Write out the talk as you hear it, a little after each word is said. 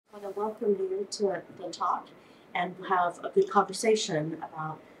welcome you to the talk and have a good conversation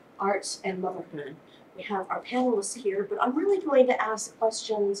about art and motherhood. We have our panelists here, but I'm really going to ask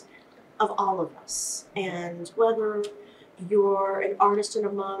questions of all of us. And whether you're an artist and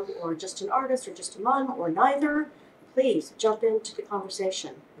a mom, or just an artist, or just a mom, or neither, please jump into the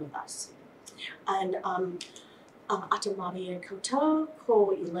conversation with us. And Atamari and Koto,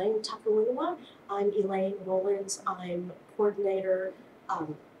 Ko Elaine Takuliwa. I'm Elaine Rollins. I'm coordinator,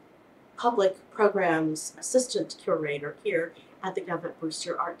 public programs assistant curator here at the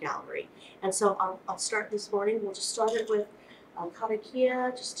Govett-Brewster Art Gallery. And so I'll start this morning. We'll just start it with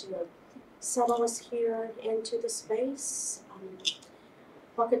Karakia, just to settle us here into the space.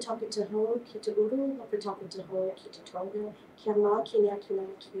 Wakataka Taho, Kita Uru, Wakataka Taho, Kita Tonga, Kiama, Kina, Kina,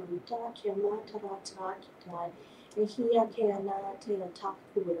 Kiamita, Kiama, Tarata, Kita, Ehia, Keana, Tena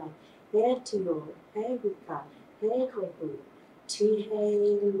Takura, He Tio, He Huka, He Hohu,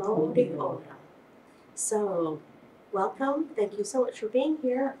 Tihe Maori Ora. So, welcome. Thank you so much for being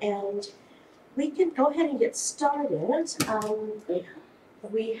here, and we can go ahead and get started.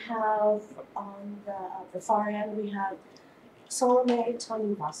 We have on the far end, we have Salome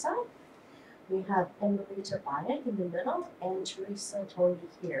Tanuvasa. We have Emerita Baik in the middle, and Theresa Tongi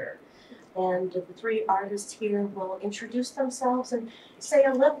here. And the three artists here will introduce themselves and say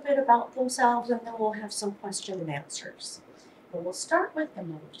a little bit about themselves, and then we'll have some question and answers. And we'll start with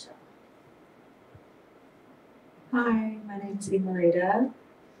Emerita. Hi, my name's Emerita.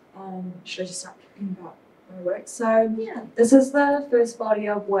 Should I just start talking about my work? So Yeah. This is the first body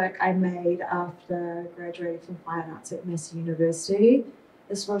of work I made after graduating from Fine Arts at Massey University.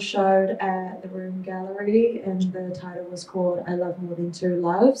 This was showed at the Room Gallery, and the title was called I Love More Than Two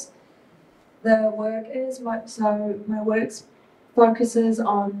Loves. The work is my work focuses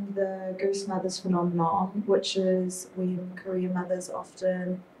on the goose mothers phenomenon, which is when Korean mothers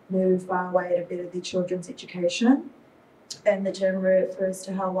often move far away to better their children's education. And the term refers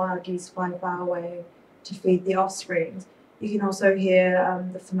to how wild geese fly far away to feed their offspring. You can also hear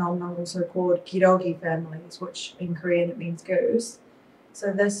the phenomenon also called girogi families, which in Korean it means goose.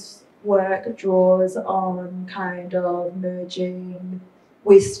 So this work draws on kind of merging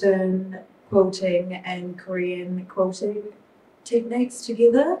Western quilting and Korean quilting techniques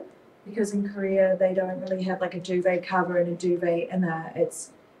together, because in Korea they don't really have like a duvet cover and a duvet inner.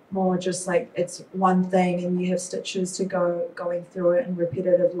 It's more just like it's one thing, and you have stitches to going through it and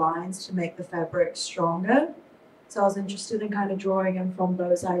repetitive lines to make the fabric stronger. So I was interested in kind of drawing in from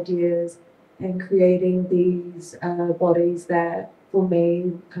those ideas and creating these bodies that for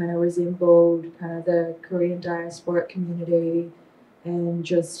me kind of resembled kind of the Korean diasporic community and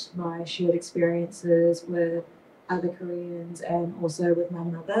just my shared experiences with other Koreans and also with my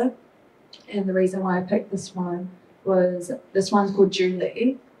mother. And the reason why I picked this one was this one's called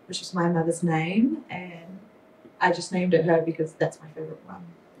Julie, which is my mother's name, and I just named it her because that's my favorite one.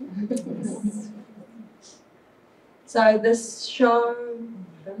 So this show,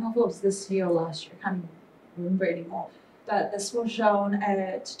 I don't know if it was this year or last year, I can't remember anymore, but this was shown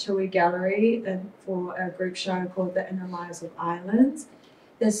at Dwyer Gallery for a group show called The Inner Lives of Islands.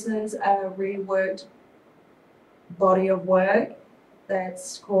 This is a reworked body of work that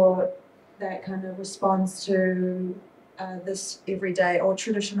kind of responds to this everyday or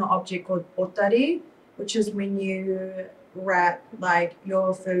traditional object called botari, which is when you wrap like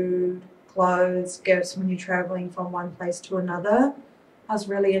your food, clothes, gifts when you're traveling from one place to another. I was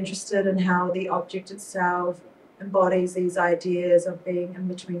really interested in how the object itself embodies these ideas of being in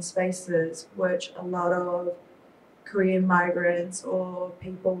between spaces, which a lot of Korean migrants or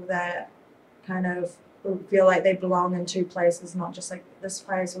people that kind of feel like they belong in two places, not just like this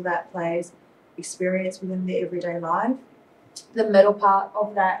place or that place, experience within their everyday life. The middle part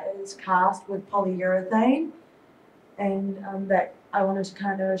of that is cast with polyurethane, and that I wanted to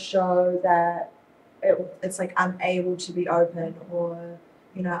kind of show that it's like unable to be open or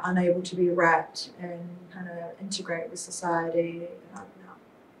unable to be wrapped and kind of integrate with society.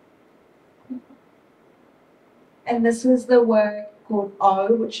 And this is the work called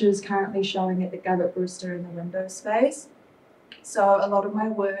O, which is currently showing at the Govett-Brewster in the window space. So a lot of my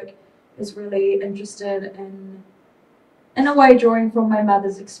work is really interested in a way drawing from my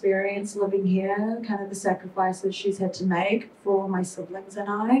mother's experience living here, kind of the sacrifices she's had to make for my siblings and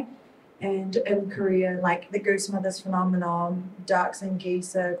I. And in Korea, like the goose mothers phenomenon, ducks and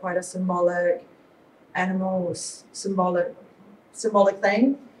geese are quite a symbolic animal, symbolic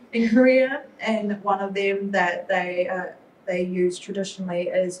thing in Korea. And one of them that they use traditionally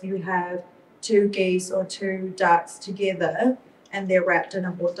is you have two geese or two ducks together, and they're wrapped in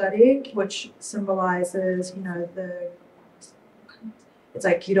a botari, which symbolizes, it's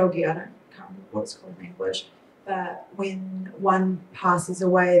like kirogi, can't remember what it's called in English, but when one passes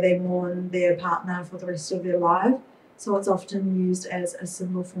away, they mourn their partner for the rest of their life. So it's often used as a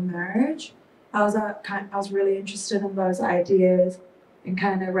symbol for marriage. I was really interested in those ideas and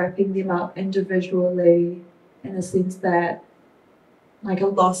kind of wrapping them up individually in a sense that like a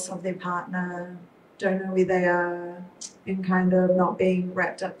loss of their partner, don't know where they are, and kind of not being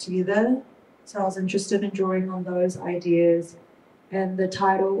wrapped up together. So I was interested in drawing on those ideas. And the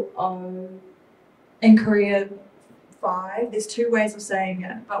title of, in Korean 5, there's 2 ways of saying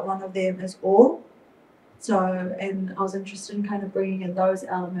it, but one of them is all. So, and I was interested in kind of bringing in those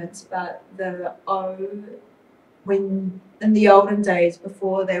elements, but the O, when in the olden days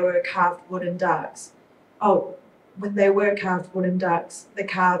before they were carved wooden ducks, when they were carved wooden ducks, the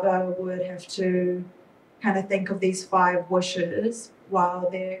carver would have to kind of think of these 5 wishes while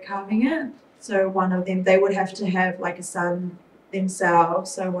they're carving it. So one of them, they would have to have like a son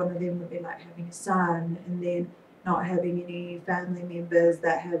themselves. So one of them would be like having a son, and then not having any family members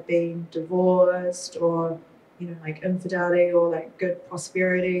that have been divorced, or, you know, like infidelity, or like good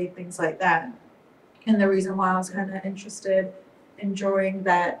prosperity, things like that. And the reason why I was kind of interested in drawing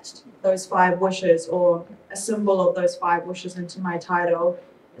those 5 wishes, or a symbol of those 5 wishes, into my title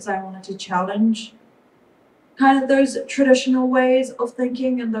is I wanted to challenge kind of those traditional ways of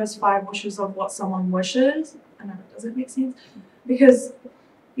thinking and those 5 wishes of what someone wishes. I know it doesn't make sense, because,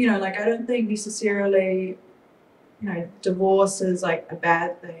 you know, like I don't think necessarily, you know, divorce is like a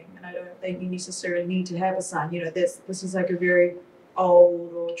bad thing, and I don't think you necessarily need to have a son. You know, this is like a very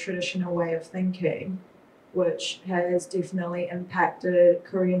old or traditional way of thinking, which has definitely impacted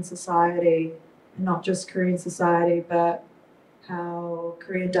Korean society, and not just Korean society, but how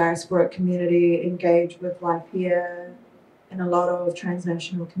Korean diasporic community engage with life here in a lot of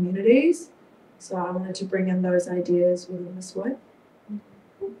transnational communities. So I wanted to bring in those ideas within this work.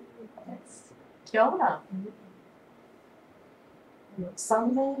 Yes. Kia ora.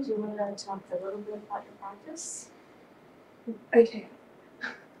 Salome, do you want to talk a little bit about your practice? Okay.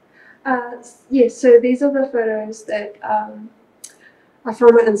 Yes, so these are the photos that are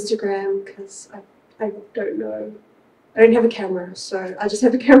from my Instagram, because I don't know. I don't have a camera, so I just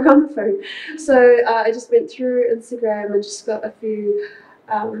have a camera on the phone. So I just went through Instagram and just got a few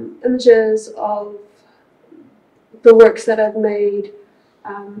images of the works that I've made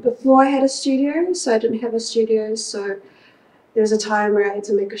before I had a studio. So I didn't have a studio, so there was a time where I had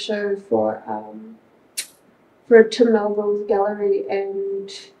to make a show for Tim Melville's gallery,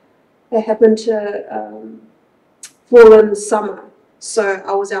 and it happened to fall in summer. So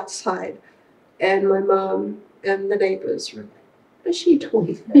I was outside, and my mom and the neighbors were like, "What is she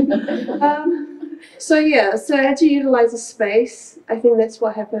doing?" So yeah, so I had to utilize the space. I think that's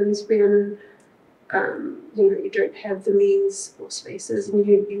what happens when you know, you don't have the means or spaces, and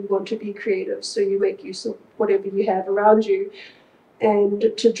you want to be creative, so you make use of whatever you have around you. And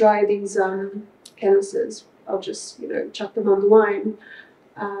to dry these canvases, I'll just, you know, chuck them on the line,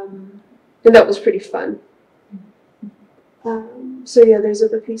 and that was pretty fun. So yeah, those are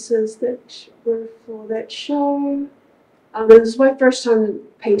the pieces that were for that show. This is my first time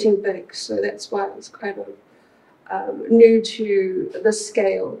painting big, so that's why I was kind of new to the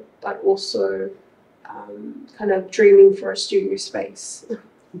scale, but also kind of dreaming for a studio space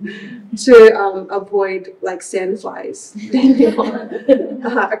to avoid like sandflies on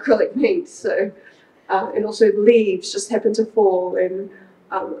acrylic paint. So and also leaves just happened to fall, and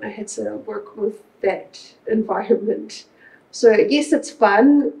I had to work with that environment. So yes, it's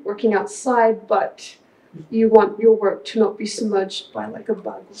fun working outside, but you want your work to not be smudged by like a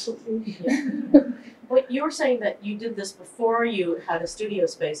bug or something. Well, you were saying that you did this before you had a studio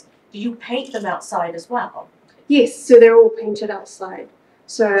space. Do you paint them outside as well? Yes, so they're all painted outside.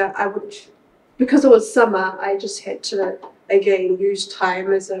 So I would, because it was summer, I just had to, again, use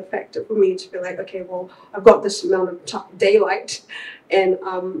time as a factor for me to be like, okay, well, I've got this amount of daylight, and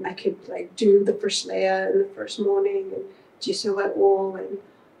I could like do the first layer in the first morning and gesso it all, and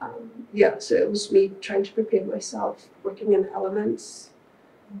yeah, so it was me trying to prepare myself, working in elements.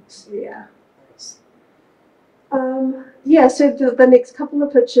 So yeah. Yeah, so the next couple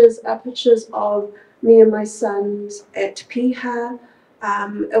of pictures are pictures of me and my sons at Piha.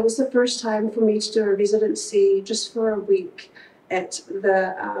 It was the first time for me to do a residency just for a week at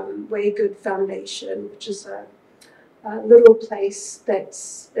the Way Good Foundation, which is a little place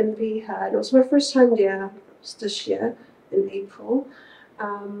that's in Piha. And it was my first time there. It was this year in April,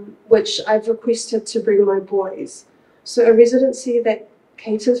 which I've requested to bring my boys. So a residency that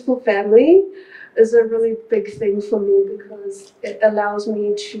caters for family is a really big thing for me, because it allows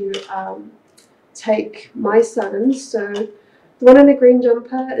me to take my sons, so The one in the green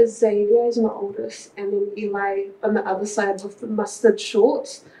jumper is Xavier, he's my oldest, and then Eli on the other side with the mustard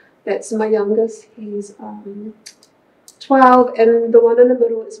shorts. That's my youngest. He's 12, and the one in the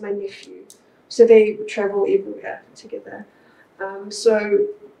middle is my nephew. So they travel everywhere together. So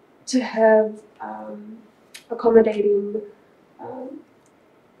to have accommodating,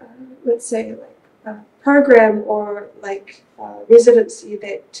 let's say, like a program or like residency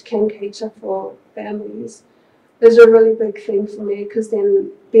that can cater for families is a really big thing for me, because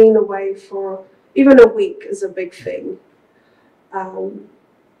then being away for even a week is a big thing. And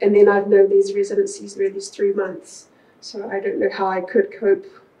then I've known these residencies where there's 3 months, so I don't know how I could cope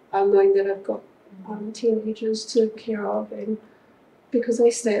knowing that I've got teenagers to care of, and because I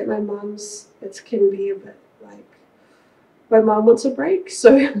stay at my mum's, it can be a bit like my mum wants a break,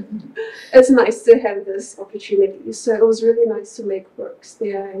 so it's nice to have this opportunity. So it was really nice to make works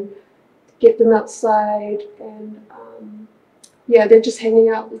there and get them outside, and yeah, they're just hanging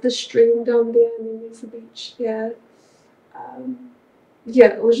out with the stream down there, and then there's the beach. Yeah,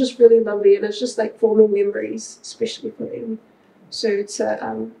 yeah, it was just really lovely, and it's just like forming memories, especially for them. So it's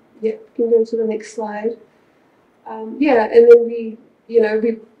yeah, we can go to the next slide. Yeah, and then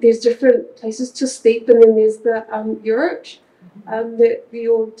there's different places to sleep, and then there's the yurt that we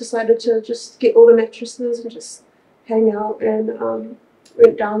all decided to just get all the mattresses and just hang out, and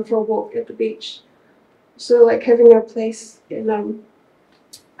went down for a walk at the beach. So like having a place in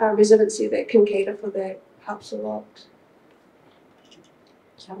our residency that can cater for that helps a lot.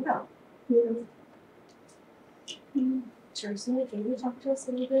 Kia Yeah. Theresa, can you talk to us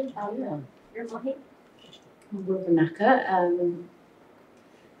a little bit about your mahi? Wabanaka.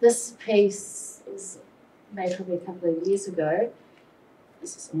 This piece was made probably a couple of years ago.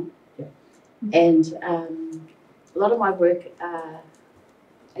 This is on, yeah. And a lot of my work,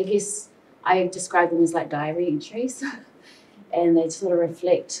 I guess I describe them as like diary entries, and they sort of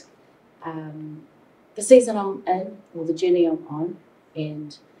reflect the season I'm in, or the journey I'm on,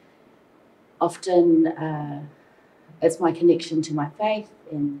 and often it's my connection to my faith,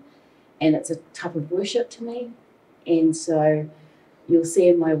 and it's a type of worship to me. And so you'll see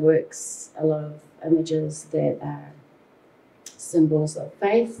in my works a lot of images that are symbols of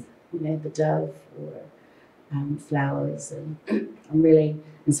faith, the dove or flowers, and I'm really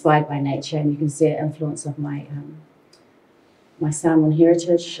inspired by nature, and you can see the influence of my Samoan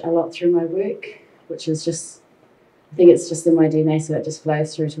heritage a lot through my work, which is just, I think it's just in my DNA, so it just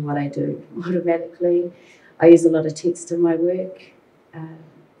flows through to what I do automatically. I use a lot of text in my work,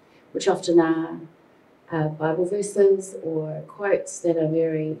 which often are Bible verses or quotes that are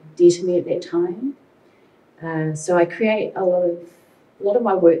very dear to me at that time. So I create a lot of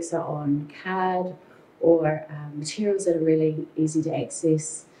my works are on card or materials that are really easy to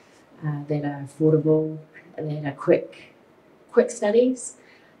access, that are affordable, that are quick studies.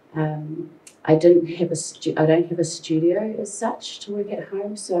 I don't have a studio as such to work at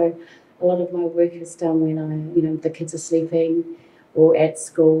home, so a lot of my work is done when the kids are sleeping or at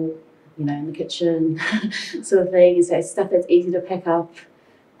school, in the kitchen, sort of thing. So stuff that's easy to pick up,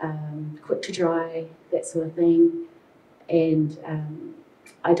 quick to dry, that sort of thing. And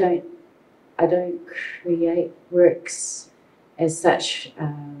I don't create works as such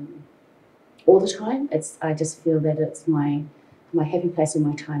all the time. I just feel that it's my happy place and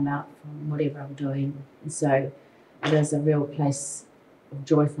my time out from whatever I'm doing, and so it is a real place of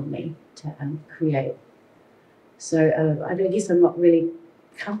joy for me to create. So I guess I'm not really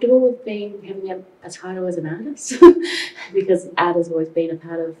comfortable with having a title as an artist because art has always been a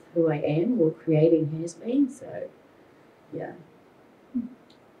part of who I am, or creating has been. So yeah.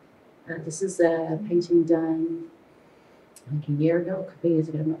 This is a painting done like a year ago, a couple of years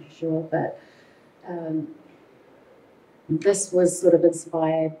ago, I'm not sure, but this was sort of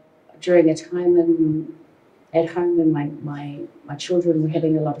inspired during a time at home when my children were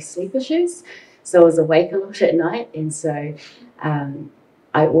having a lot of sleep issues, so I was awake a lot at night, and so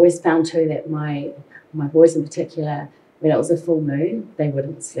I always found too that my boys in particular, when it was a full moon, they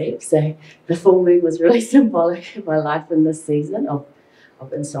wouldn't sleep. So the full moon was really symbolic of my life in this season of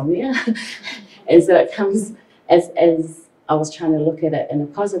insomnia. And so it comes as I was trying to look at it in a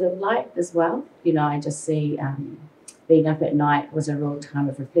positive light as well. I just see being up at night was a real time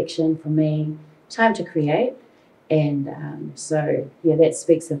of reflection for me, time to create. And so, yeah, that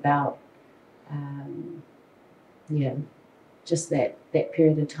speaks about, just that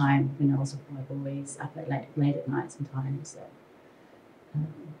period of time when I was with my boys up at late at night sometimes. So,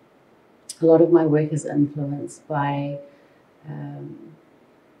 a lot of my work is influenced by,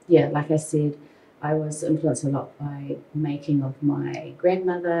 like I said, I was influenced a lot by making of my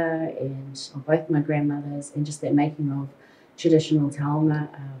grandmother and of both my grandmothers, and just that making of traditional taonga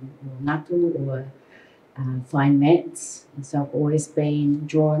or ngatu or fine mats. And so I've always been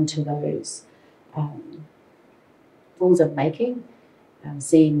drawn to those forms of making,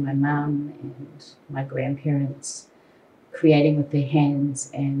 seeing my mum and my grandparents creating with their hands.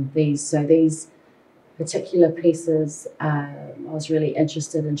 And these particular pieces, I was really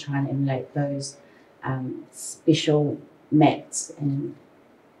interested in trying to emulate those special mats and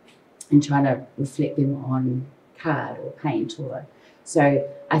trying to reflect them on card or paint. So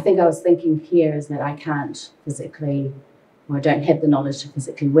I think I was thinking here is that I can't physically, or I don't have the knowledge to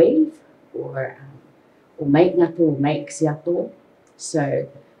physically weave or make ngatu or make siapo. So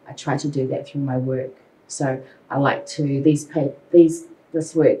I try to do that through my work. So I like to,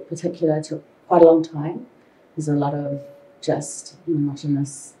 this work particular took quite a long time. There's a lot of just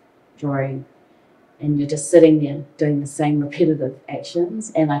monotonous drawing and you're just sitting there doing the same repetitive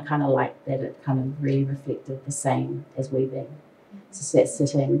actions, and I kind of like that it kind of really reflected the same as weaving. So that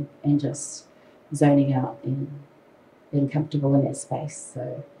sitting and just zoning out and being comfortable in that space.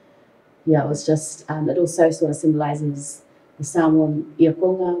 So yeah, it was just, it also sort of symbolises the Samoan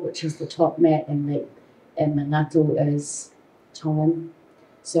iaponga, which is the top mat, and the ngatu is Tongan.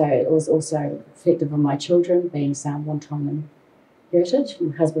 So it was also reflective of my children being Samoan Tongan heritage.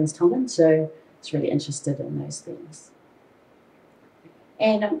 My husband's Tongan, so it's really interested in those things.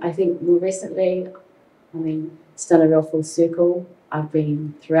 And I think more recently, it's done a real full circle.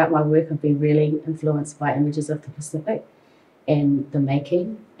 Throughout my work, I've been really influenced by images of the Pacific and the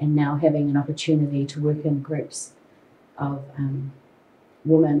making, and now having an opportunity to work in groups of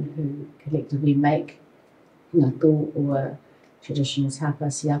women who collectively make ngatu or traditional tapa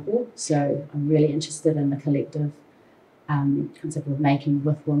siapo. So I'm really interested in the collective concept of making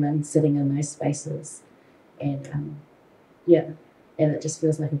with women, sitting in those spaces, and and it just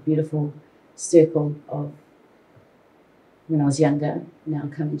feels like a beautiful circle of when I was younger, now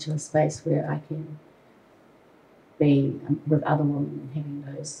coming to a space where I can be with other women and having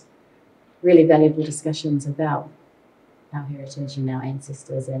those really valuable discussions about our heritage and our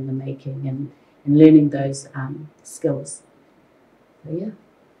ancestors and the making and learning those skills. So yeah.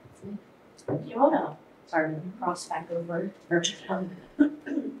 Kia ora. Sorry, cross back over.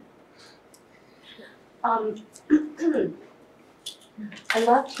 I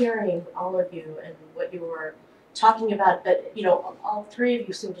loved hearing all of you and what you were talking about, but all three of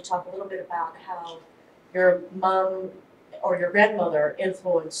you seem to talk a little bit about how your mom or your grandmother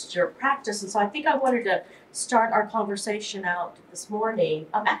influenced your practice. And so I think I wanted to start our conversation out this morning.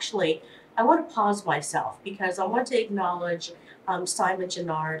 Actually, I want to pause myself because I want to acknowledge Simon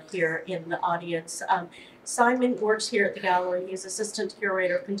Gennard here in the audience. Simon works here at the gallery. He's assistant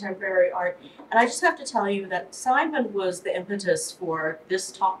curator of contemporary art. And I just have to tell you that Simon was the impetus for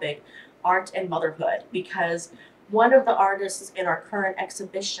this topic, art and motherhood, because one of the artists in our current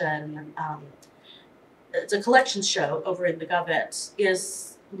exhibition, it's a collection show over in the Govett,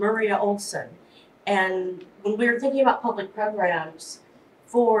 is Maria Olson. And when we were thinking about public programs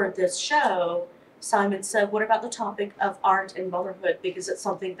for this show, Simon said, what about the topic of art and motherhood? Because it's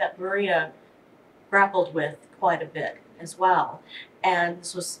something that Maria grappled with quite a bit as well. And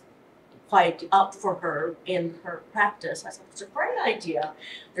this was quite up for her in her practice. I said, it's a great idea.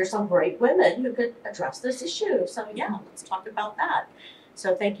 There's some great women who could address this issue. So yeah, let's talk about that.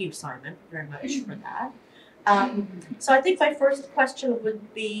 So thank you, Simon, very much for that. So I think my first question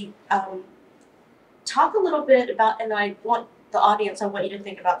would be, talk a little bit about, and I want you to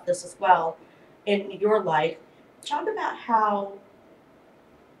think about this as well in your life. Talk about how,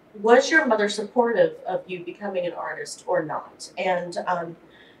 was your mother supportive of you becoming an artist or not? And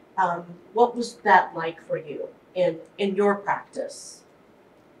what was that like for you in your practice?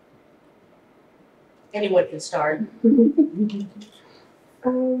 Anyone can start.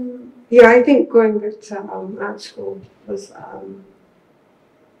 I think going back to art school was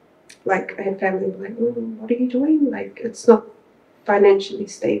like I had family like, what are you doing? Like it's not financially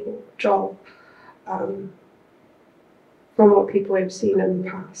stable job from what people have seen in the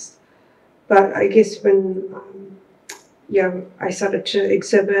past. But I guess when I started to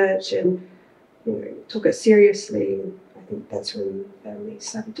exhibit and took it seriously, I think that's when family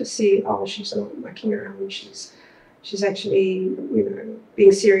started to see, oh, she's not mucking around, she's actually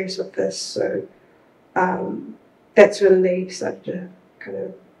being serious with this. So that's when they started to kind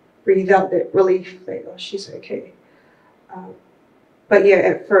of breathe out that relief, like, oh, she's okay. But yeah,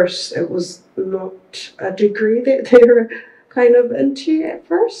 at first it was not a degree that they were kind of into at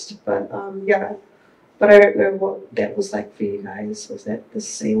first, but but I don't know what that was like for you guys. Was that the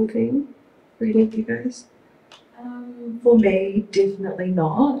same thing for any of you guys? For me, definitely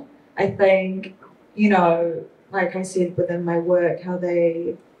not. I think, like I said, within my work, how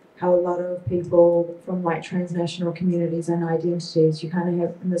a lot of people from like transnational communities and identities, you kind of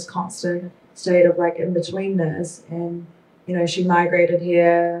have in this constant state of like in-betweenness. And, you know, she migrated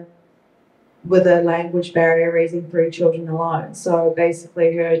here with a language barrier, raising 3 children alone. So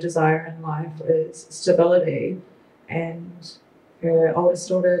basically her desire in life is stability, and her oldest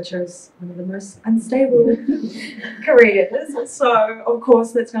daughter chose one of the most unstable careers. So of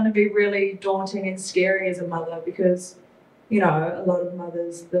course that's going to be really daunting and scary as a mother, because, you know, a lot of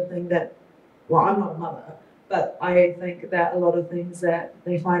mothers, the thing that, well, I'm not a mother, but I think that a lot of things that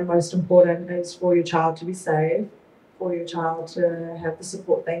they find most important is for your child to be safe, for your child to have the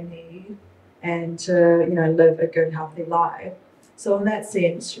support they need, and to, you know, live a good, healthy life. So in that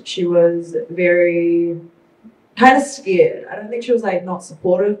sense, she was very kind of scared. I don't think she was like not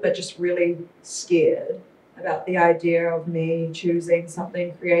supportive, but just really scared about the idea of me choosing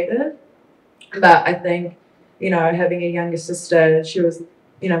something creative. But I think, you know, having a younger sister, she was,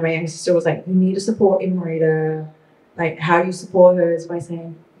 you know, my younger sister was like, you need to support Emerita. Like, how you support her is by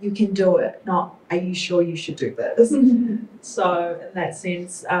saying, you can do it, not, are you sure you should do this? So in that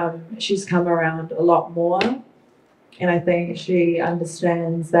sense, she's come around a lot more. And I think she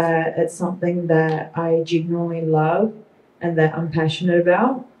understands that it's something that I genuinely love and that I'm passionate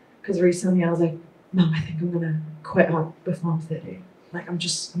about. Because recently I was like, Mum, I think I'm going to quit up before I'm 30. Like, I'm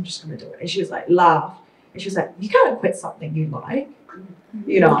just going to do it. And she was like, laugh. And she was like, you can't quit something you like,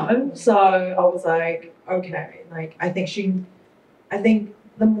 you know? So I was like, okay. Like, I think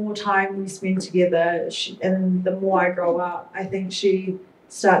the more time we spend together and the more I grow up, I think she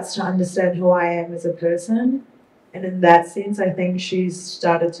starts to understand who I am as a person. And in that sense, I think she's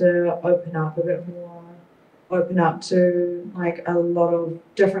started to open up a bit more, open up to like a lot of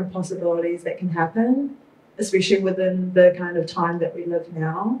different possibilities that can happen, especially within the kind of time that we live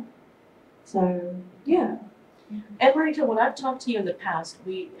now. So, yeah. And Marita, when I've talked to you in the past,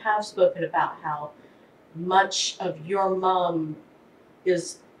 we have spoken about how much of your mom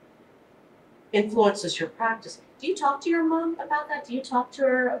influences your practice. Do you talk to your mom about that? Do you talk to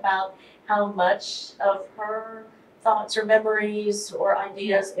her about how much of her thoughts or memories or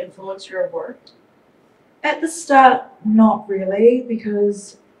ideas influence your work? At the start, not really,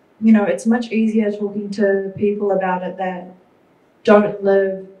 because, you know, it's much easier talking to people about it that don't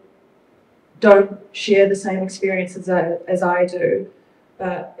share the same experiences as I do.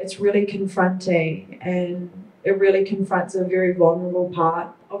 But it's really confronting, and it really confronts a very vulnerable part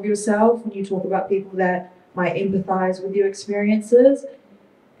of yourself when you talk about people that might empathize with your experiences.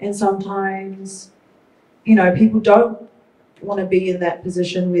 And sometimes, you know, people don't want to be in that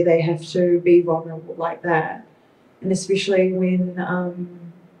position where they have to be vulnerable like that. And especially when,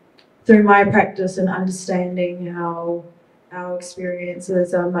 through my practice and understanding how our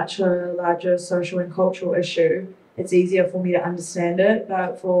experiences are much a larger social and cultural issue, it's easier for me to understand it.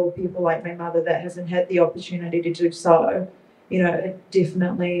 But for people like my mother that hasn't had the opportunity to do so, you know, it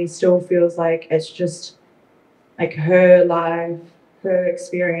definitely still feels like it's just like her life, her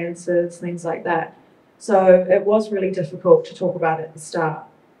experiences, things like that. So it was really difficult to talk about it at the start.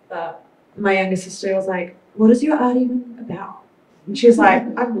 But my younger sister was like, what is your art even about? And she was like,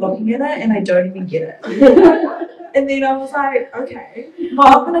 I'm looking at it and I don't even get it. And then I was like, okay,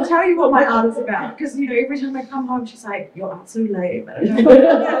 well, I'm going to tell you what my art is about. Because, you know, every time I come home, she's like, your art's so lame. So I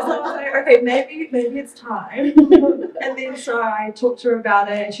was like, okay, maybe it's time. And then so I talked to her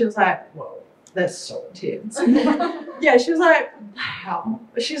about it and she was like, whoa, that's so intense. Yeah, she was like, wow.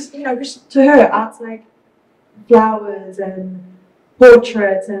 She's, you know, to her, art's like flowers and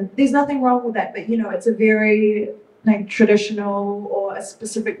portraits, and there's nothing wrong with that. But, you know, it's a very like traditional or a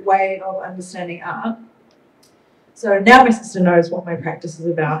specific way of understanding art. So now my sister knows what my practice is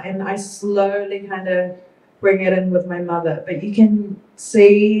about, and I slowly kind of bring it in with my mother. But you can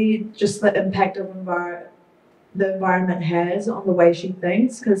see just the impact of the environment has on the way she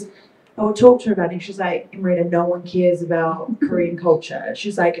thinks, because I would talk to her about it. She's like, Emerita, no one cares about Korean culture.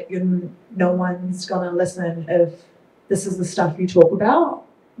 She's like, no one's going to listen if this is the stuff you talk about,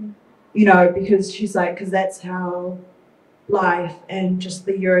 you know, because she's like, because that's how life and just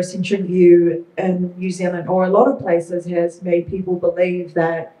the Eurocentric view in New Zealand or a lot of places has made people believe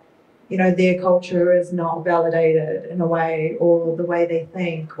that, you know, their culture is not validated in a way, or the way they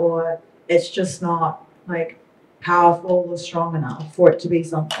think, or it's just not like powerful or strong enough for it to be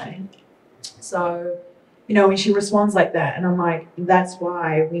something. So, you know, when she responds like that, and I'm like, that's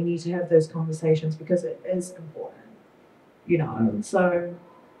why we need to have those conversations, because it is important, you know. So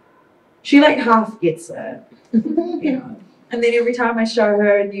she like half gets it, you know. And then every time I show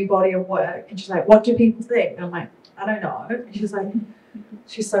her a new body of work, and she's like, what do people think? And I'm like, I don't know. And she's like,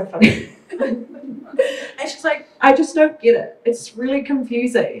 She's so funny. And she's like, I just don't get it. It's really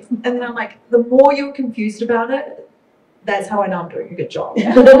confusing. And then I'm like, the more you're confused about it, that's how I know I'm doing a good job.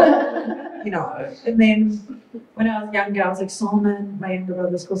 You know. And then when I was younger, I was like, Solomon, my younger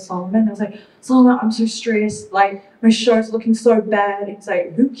brother's called Solomon. I was like, Solomon, I'm so stressed. Like, my show's looking so bad. He's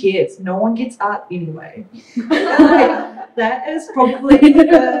like, who cares? No one gets art anyway. Like, that is probably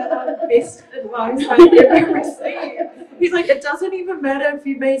the best advice I've ever received. He's like, it doesn't even matter if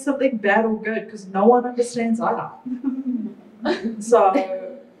you made something bad or good because no one understands art. So,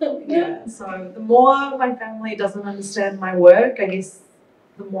 yeah, so the more my family doesn't understand my work, I guess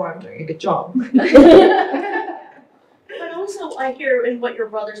the more I'm doing a good job. But also, I hear in what your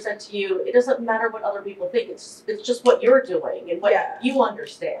brother said to you, it doesn't matter what other people think. It's just what you're doing and what Yeah. you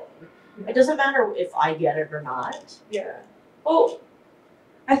understand. It doesn't matter if I get it or not. Yeah. Well,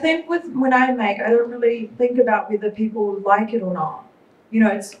 I think when I make, I don't really think about whether people like it or not. You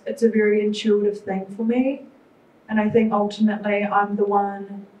know, it's a very intuitive thing for me, and I think ultimately I'm the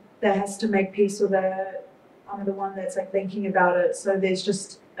one that has to make peace with it. I'm the one that's like thinking about it. So there's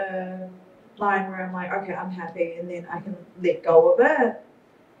just a line where I'm like, okay, I'm happy, and then I can let go of it.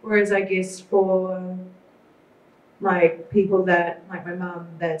 Whereas I guess for like people that, like my mum,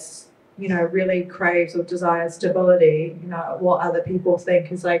 that's, you know, really craves or desires stability, you know, what other people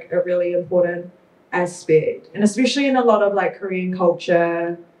think is like a really important aspect. And especially in a lot of like Korean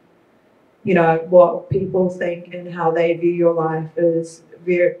culture, you know, what people think and how they view your life is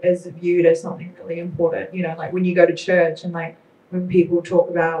viewed as something really important. You know, like when you go to church and like when people talk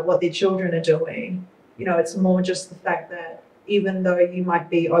about what their children are doing, you know, it's more just the fact that even though you might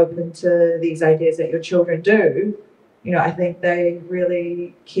be open to these ideas that your children do, you know, I think they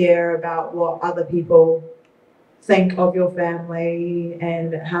really care about what other people think of your family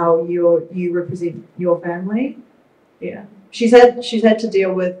and how you represent your family. Yeah. She's had to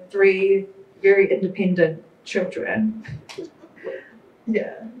deal with 3 very independent children.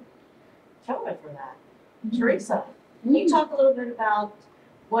 Yeah. Can't wait for that. Theresa, can you talk a little bit about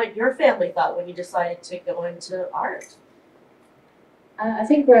what your family thought when you decided to go into art? I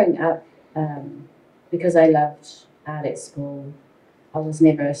think growing up, because I loved art at school, I was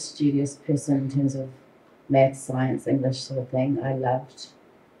never a studious person in terms of math, science, English sort of thing. I loved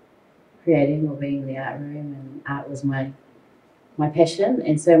creating or being in the art room, and art was my passion.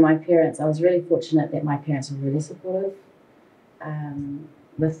 And so my parents, I was really fortunate that my parents were really supportive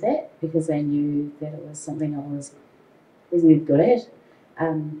with that, because they knew that it was something I was really good at.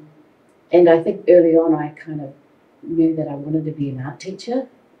 And I think early on I kind of knew that I wanted to be an art teacher.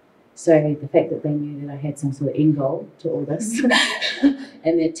 So the fact that they knew that I had some sort of end goal to all this,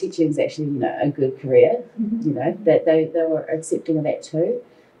 and that teaching is actually, you know, a good career, you know, that they were accepting of that too.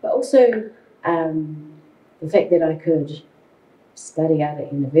 But also the fact that I could study art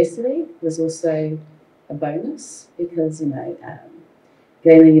at university was also a bonus, because, you know,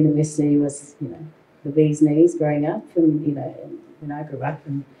 going to university was, you know, the bee's knees growing up, and, you know, when I grew up,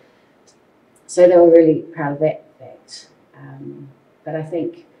 and so they were really proud of that fact. But I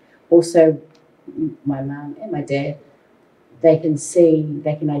think also my mum and my dad, they can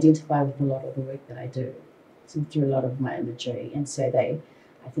identify with a lot of the work that I do, so through a lot of my imagery, and so I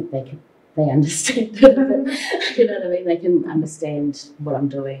think they understand it. You know what I mean? They can understand what I'm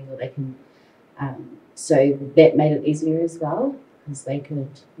doing, or they can. So that made it easier as well, because they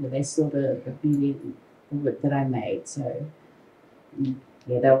could, you know, they saw the beauty of the work that I made. So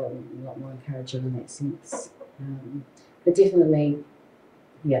yeah, they were a lot more encouraging in that sense. But definitely,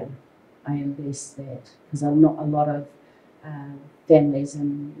 yeah, I am blessed that, because not a lot of families,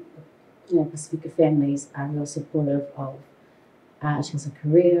 and, you know, Pacifica families are real supportive of art as a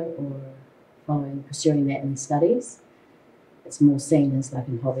career, or pursuing that in studies. It's more seen as like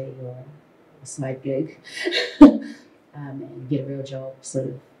a hobby or a side gig, and get a real job sort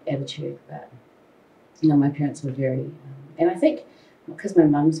of attitude. But, you know, my parents were very, and I think because my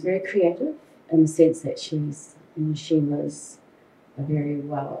mum's very creative in the sense that she was a very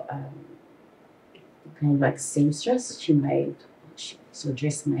well kind of like seamstress. She was a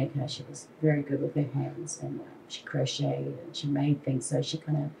dressmaker. She was very good with her hands, and she crocheted and she made things. So she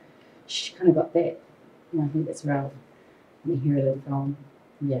kind of got that. And I think that's where I've inherited from.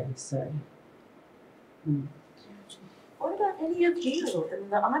 Yeah. So. What about any of you in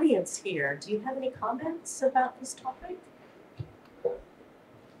the audience here? Do you have any comments about this topic?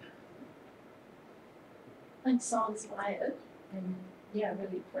 I'm so inspired, and yeah,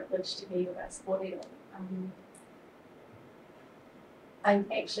 really privileged to be with us audio. I'm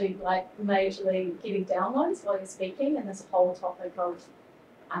actually like majorly getting downloads while you're speaking, and this whole topic of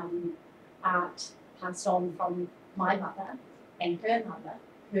art passed on from my mother and her mother,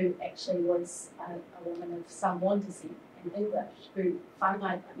 who actually was a woman of Samoan descent and English, who whāngai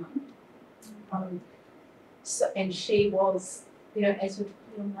my mum. And she was, as we're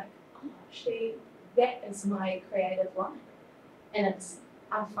talking, I'm like, oh, that is my creative life. And it's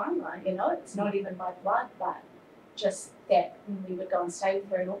our whāngai, it's not even by blood, but just that when we would go and stay with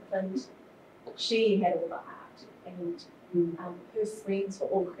her in Auckland, she had all the art, and her friends were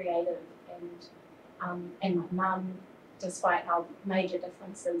all creative, and my mum, despite our major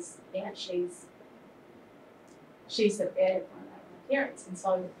differences, she's the creative one of my parents, and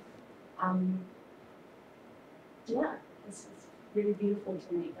so this is really beautiful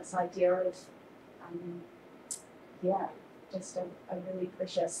to me, this idea of just a really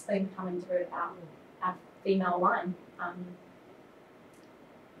precious thing coming through our female line.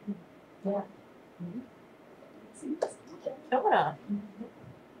 Nora.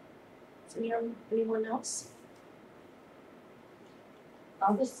 Anyone else?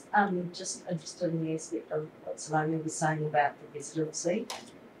 I was just interested in the aspect of what Salome was saying about the residency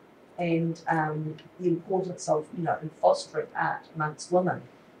and the importance of, fostering art amongst women,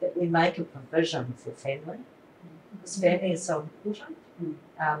 that we make a provision for family, because family is so important,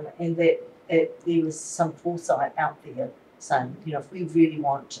 and that there is some foresight out there saying, if we really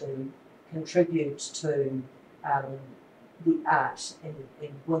want to contribute to the art and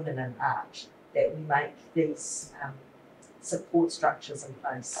women in art, that we make these support structures in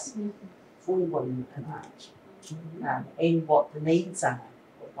place for women in art, and what the needs are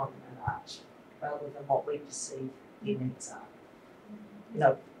of women in art, rather than what we perceive their needs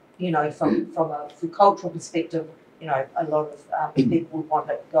are. From a cultural perspective, a lot of people would want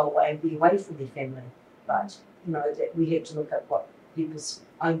to go away and be away from their family, but that we have to look at what people's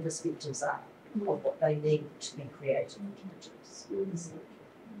own perspectives are of what they need to be creative and to produce.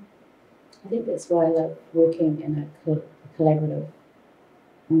 I think that's why I love working in a collaborative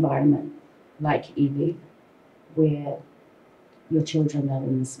environment like Evie, where your children are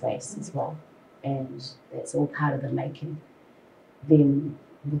in the space as well, and that's all part of the making. Them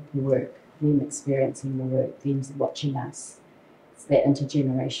with the work, them experiencing the work, them watching us. It's that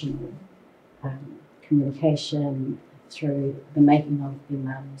intergenerational communication through the making of their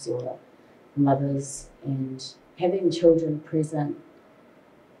mums or mothers, and having children present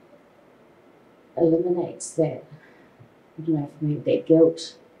eliminates that, for me, that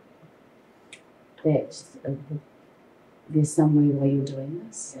guilt that there's some way why you're doing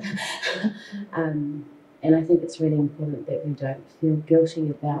this. And I think it's really important that we don't feel guilty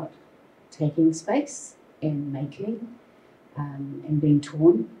about taking space and making and being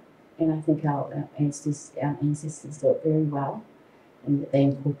torn. And I think our ancestors do it very well, and that they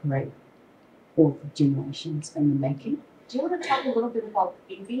incorporate all the generations in the making. Do you want to talk a little bit about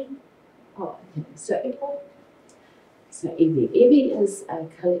Evie? Oh, okay. So Evie is a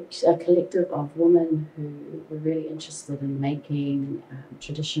collective of women who were really interested in making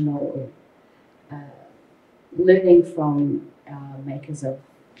traditional, learning from makers of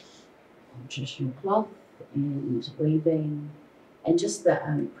traditional cloth and weaving, and just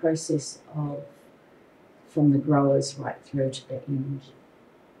the process of from the growers right through to the end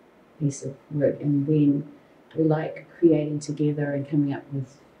piece of work. And then we like creating together and coming up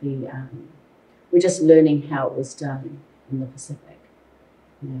with we're just learning how it was done in the Pacific,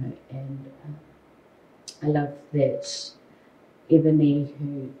 and I love that Ebony,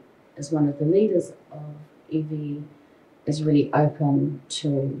 who is one of the leaders of Evie, is really open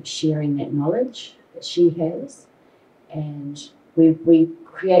to sharing that knowledge that she has, and we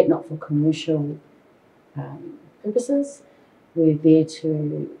create not for commercial purposes. We're there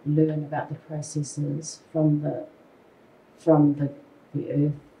to learn about the processes from the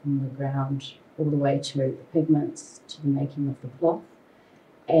earth, from the ground, all the way to the pigments, to the making of the cloth,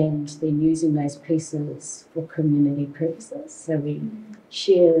 and then using those pieces for community purposes. So we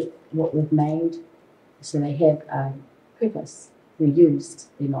share what we've made, so they have a purpose. They're used,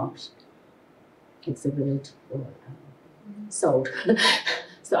 they're not exhibited or sold.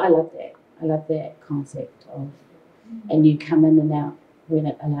 So I love that. I love that concept of, and you come in and out when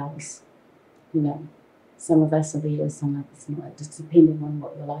it allows. Some of us are there, some of us not, just depending on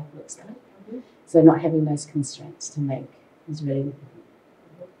what your life looks like. So not having those constraints to make is really important.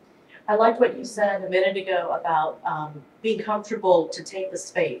 I liked what you said a minute ago about being comfortable to take the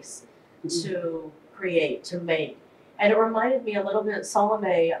space to create, to make. And it reminded me a little bit,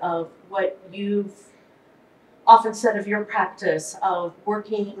 Salome, of what you've often said of your practice of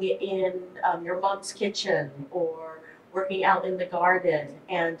working in your mom's kitchen or working out in the garden.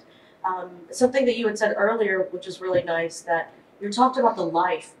 And something that you had said earlier, which was really nice, that you talked about the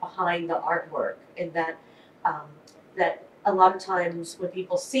life behind the artwork, and that a lot of times when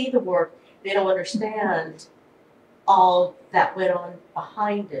people see the work, they don't understand all that went on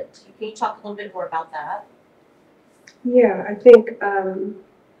behind it. Can you talk a little bit more about that? Yeah, I think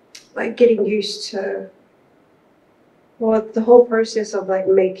like getting used to, well, the whole process of like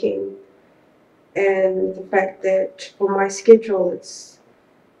making, and the fact that for my schedule it's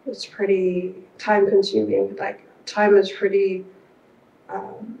pretty time consuming. Like time is pretty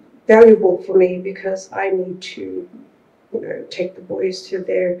valuable for me because I need to, you know, take the boys to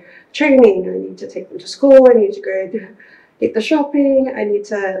their training. I need to take them to school. I need to go and get the shopping. I need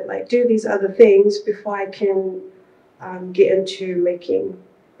to like do these other things before I can get into making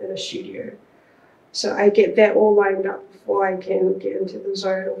in a studio. So I get that all lined up before I can get into the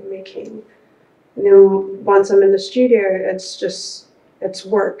zone of making. And then once I'm in the studio, it's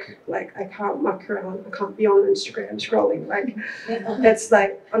work. Like I can't muck around. I can't be on Instagram scrolling. Like it's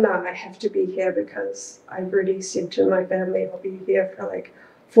like, oh no, I have to be here because I've already said to my family I'll be here for like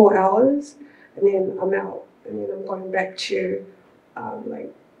 4 hours, and then I'm out, and then I'm going back to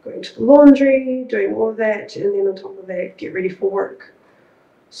like going to the laundry, doing all of that, and then on top of that, get ready for work.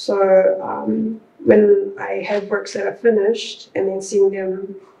 So when I have works that are finished and then seeing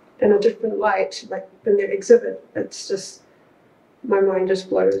them in a different light, like in their exhibit, it's just, my mind just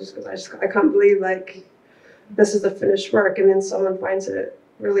blows because I can't believe like this is the finished work, and then someone finds it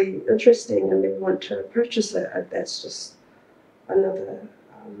really interesting and they want to purchase it. That's just another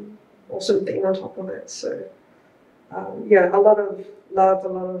awesome thing on top of it. So yeah, a lot of love, a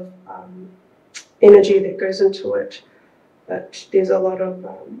lot of energy that goes into it, but there's a lot of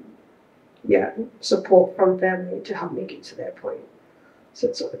yeah, support from family to help me get to that point. So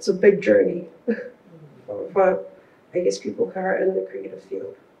it's a big journey for I guess people who are in the creative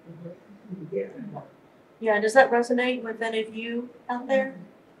field. Yeah. Yeah, does that resonate with any of you out there?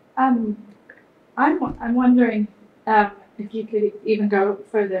 I'm wondering if you could even go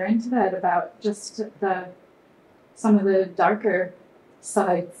further into that about just some of the darker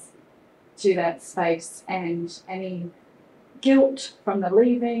sides to that space, and any guilt from the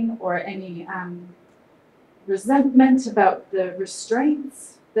leaving, or any resentment about the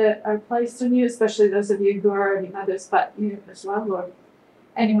restraints that are placed on you, especially those of you who are already mothers, but you as well, or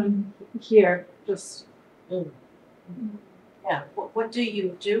anyone here, just. Yeah, what do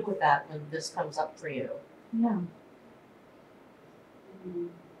you do with that when this comes up for you? Yeah.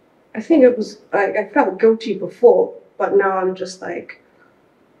 I think it was, I felt guilty before, but now I'm just like,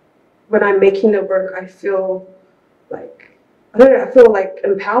 when I'm making the work, I feel like, I don't know, I feel like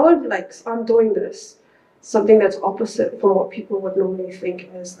empowered, like I'm doing this, something that's opposite from what people would normally think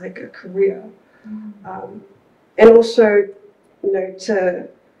as like a career. And also, you know,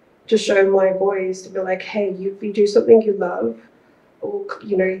 to show my boys, to be like, hey, you do something you love, or,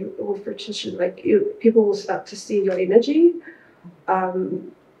 you know, or for tissue, like people will start to see your energy.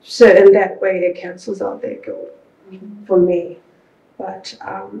 So in that way, it cancels out their guilt for me. But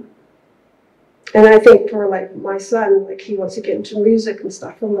and I think for like my son, like he wants to get into music and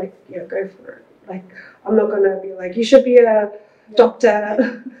stuff. I'm like, yeah, go for it. Like I'm not gonna be like, you should be a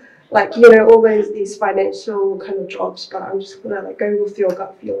doctor, like, you know, all these financial kind of jobs. But I'm just gonna like go with your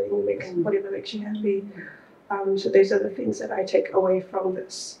gut feeling and make whatever makes you happy. So those are the things that I take away from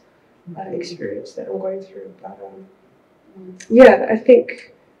this experience that I'm going through. But yeah, I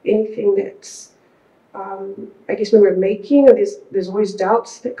think anything that's, I guess when we're making, there's always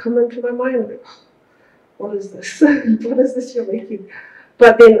doubts that come into my mind. Like, what is this? What is this you're making?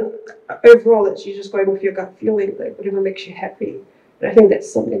 But then overall, it's you just going with your gut feeling, like whatever makes you happy. And I think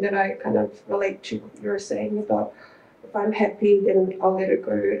that's something that I kind of relate to what you were saying about, if I'm happy, then I'll let it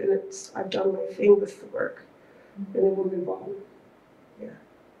go, and I've done my thing with the work, and then we'll move on. Yeah.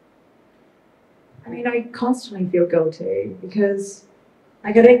 I mean, I constantly feel guilty because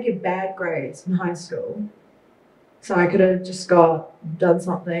like I didn't get bad grades in high school. So I could have just done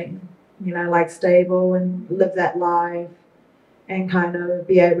something, you know, like stable and live that life and kind of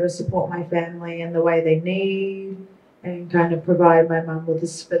be able to support my family in the way they need and kind of provide my mum with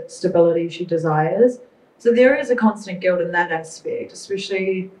the stability she desires. So there is a constant guilt in that aspect,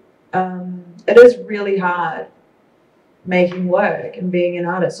 especially it is really hard making work and being an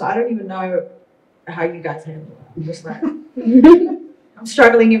artist. So I don't even know how you guys handle it. I'm just like, I'm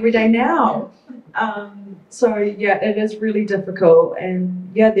struggling every day now. So yeah, it is really difficult, and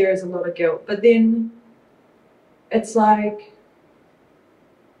yeah, there is a lot of guilt. But then it's like,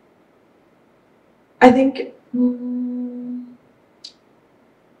 I think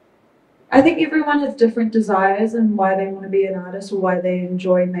everyone has different desires and why they want to be an artist or why they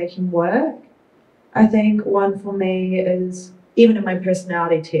enjoy making work. I think one for me is, even in my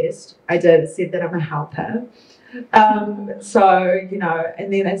personality test, it said that I'm a helper. So, you know,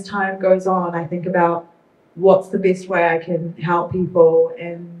 and then as time goes on, I think about what's the best way I can help people.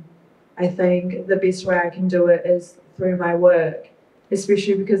 And I think the best way I can do it is through my work,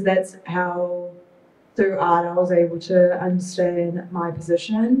 especially because that's how, through art, I was able to understand my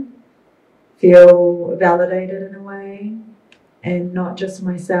position, feel validated in a way, and not just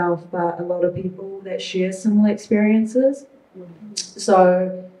myself, but a lot of people that share similar experiences.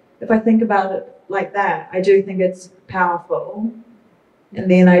 So if I think about it like that, I do think it's powerful. And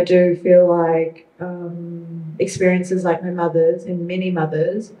then I do feel like experiences like my mother's and many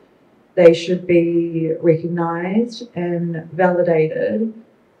mothers, they should be recognised and validated.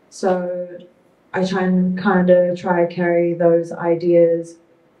 So I try and try to carry those ideas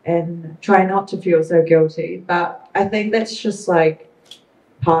and try not to feel so guilty. But I think that's just like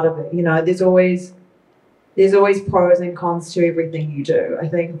part of it. You know, there's always pros and cons to everything you do. I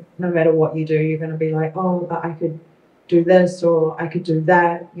think no matter what you do, you're going to be like, oh, but I could do this or I could do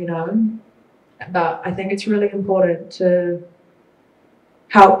that, you know. But I think it's really important to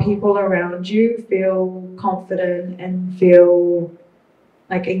help people around you feel confident and feel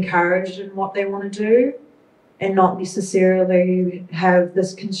like encouraged in what they want to do, and not necessarily have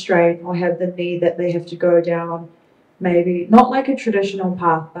this constraint or have the need that they have to go down maybe not like a traditional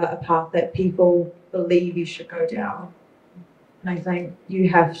path, but a path that people believe you should go down. And I think you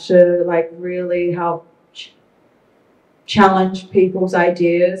have to like really help challenge people's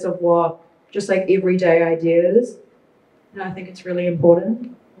ideas of what, just like everyday ideas. And I think it's really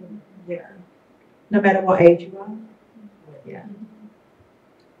important. Yeah. No matter what age you are. Yeah.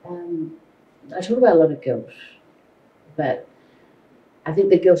 I talk about a lot of guilt, but I think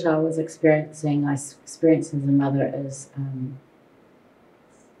the guilt I was experiencing, I experienced as a mother, is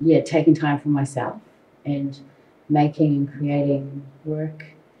taking time for myself and making and creating work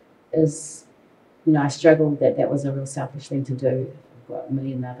is, you know, I struggled that was a real selfish thing to do. I've got a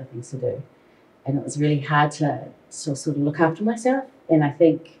million other things to do. And it was really hard to sort of look after myself. And I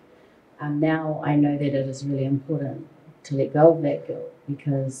think now I know that it is really important to let go of that guilt,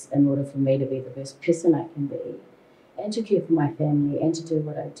 because in order for me to be the best person I can be and to care for my family and to do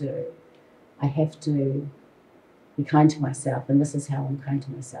what I do, I have to be kind to myself. And this is how I'm kind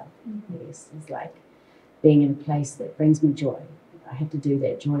to myself. Yes, it's like being in a place that brings me joy. I have to do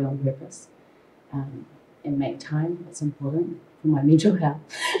that joy on purpose and make time. It's important for my mental health.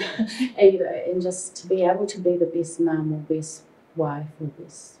 And, you know, and just to be able to be the best mum or best wife or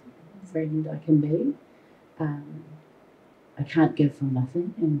best friend I can be. I can't give from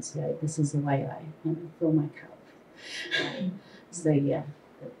nothing, and so this is the way I fill my cup. So yeah,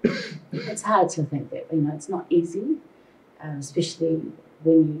 it's hard to think that, you know, it's not easy, especially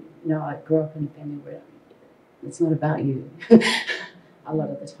when you know, I grew up in a family where it's not about you a lot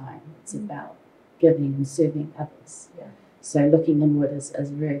of the time. It's about giving and serving others. Yeah. So looking inward is a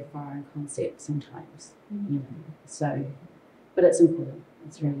very foreign concept sometimes, you know. So, but it's important.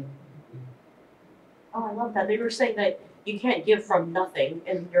 It's really important. Oh, I love that. They were saying that you can't give from nothing,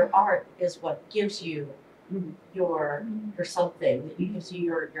 and your art is what gives you your something. It gives you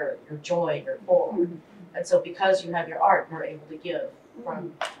your joy, your form. And so because you have your art, you're able to give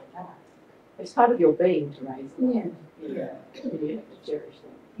from that. It's part of your being to raise them. Yeah. You have to cherish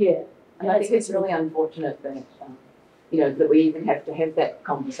them. Yeah. And I think it's really unfortunate that, you know, that we even have to have that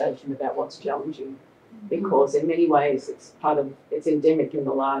conversation about what's challenging, because in many ways it's endemic in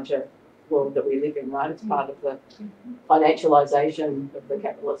the larger world that we live in, right? It's part of the financialisation of the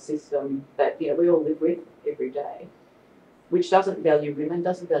capitalist system that, you know, we all live with every day, which doesn't value women,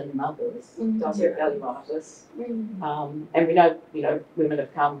 doesn't value mothers, doesn't value artists. And we know, you know, women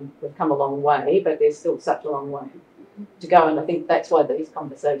have come a long way, but there's still such a long way to go. And I think that's why these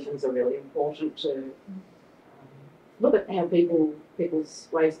conversations are really important, to look at how people's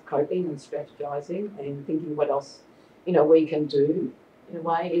ways of coping and strategizing and thinking what else, you know, we can do. In a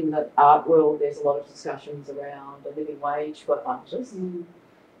way, in the art world, there's a lot of discussions around a living wage for artists,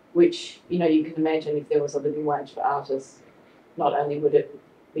 which, you know, you can imagine if there was a living wage for artists, not only would it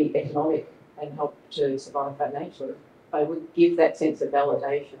be economic and help to survive financially, but it would give that sense of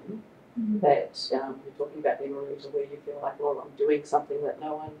validation that you're talking about the Emerita, where you feel like, well, I'm doing something that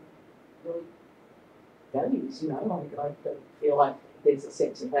no one really values, you know. Like, I don't feel like there's a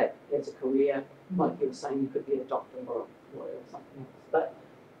sense of that as a career. Like you were saying, you could be a doctor or a lawyer or something else. But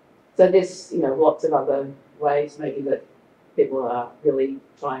so there's, you know, lots of other ways maybe that people are really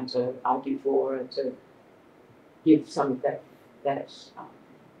trying to argue for and to give some of that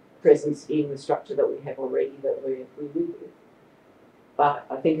presence in the structure that we have already, that we live with. But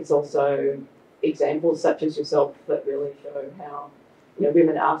I think it's also examples such as yourself that really show how, you know,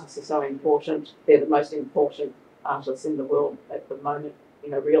 women artists are so important. They're the most important artists in the world at the moment,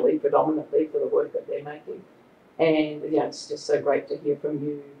 really predominantly for the work that they're making. And yeah, it's just so great to hear from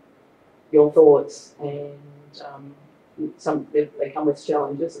you, your thoughts, and they come with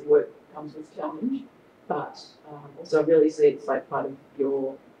challenges, and work comes with challenge, but also I really see it's like part of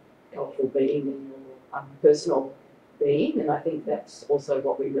your cultural being and your personal being, and I think that's also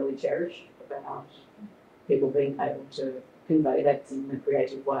what we really cherish about people being able to convey that in a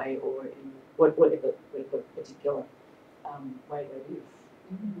creative way or in whatever particular way they live.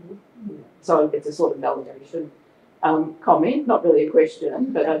 Mm-hmm. So it's a sort of validation comment, not really a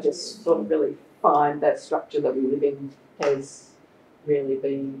question, but I just sort of really find that structure that we live in has really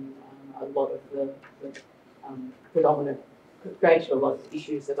been a lot of the predominant, created a lot of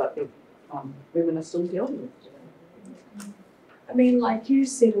issues that I think women are still dealing with today. I mean, like you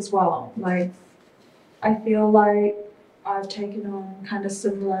said as well, like, I feel like I've taken on kind of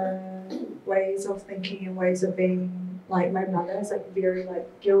similar ways of thinking and ways of being. Like, my mother is like very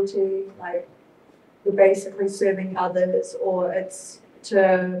like guilty, like you're basically serving others, or it's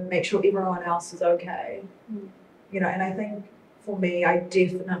to make sure everyone else is okay. And I think for me, I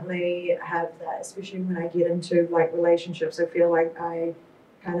definitely have that, especially when I get into like relationships. I feel like I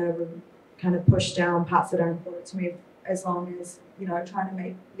kind of push down parts that are important to me, as long as, trying to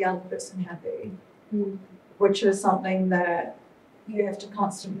make the other person happy, which is something that you have to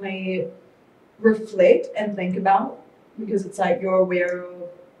constantly reflect and think about, because it's like you're aware of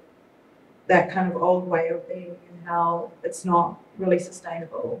that kind of old way of being and how it's not really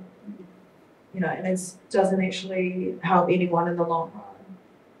sustainable, and it doesn't actually help anyone in the long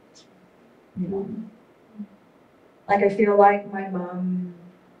run. Like, I feel like my mum,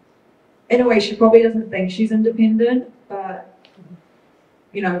 in a way, she probably doesn't think she's independent, but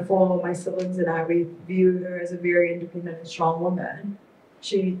for my siblings and I, we view her as a very independent and strong woman.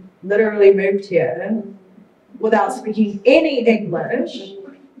 She literally moved here without speaking any English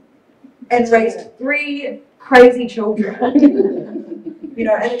and raised 3 crazy children,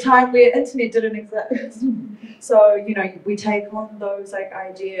 at a time where internet didn't exist. So, we take on those like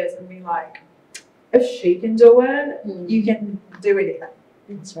ideas and be like, if she can do it, you can do anything.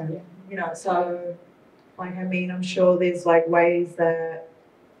 That's right. So, like, I mean, I'm sure there's like ways that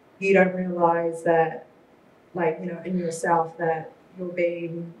you don't realize that, like, in yourself, that you're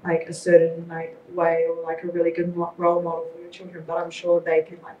being like a certain like way, or like a really good role model for your children, but I'm sure they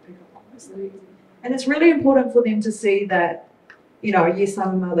can like pick up on those things. And it's really important for them to see that, yes, I'm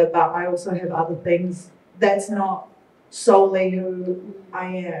a mother, but I also have other things. That's not solely who I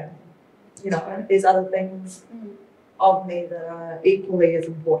am. There's other things of me that are equally as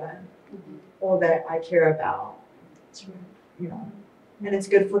important, or that I care about. And it's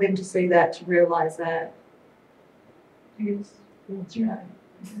good for them to see that, to realize that. Yes, that's right.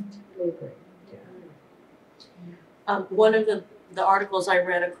 I agree. One of the articles I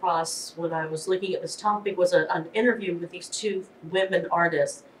read across when I was looking at this topic was an interview with these 2 women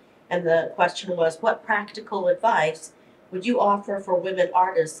artists. And the question was, what practical advice would you offer for women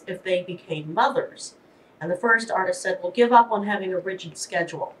artists if they became mothers? And the first artist said, well, give up on having a rigid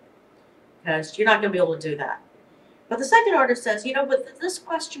schedule, because you're not going to be able to do that. But the second artist says, but this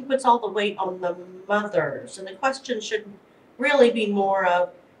question puts all the weight on the mothers. And the question should really be more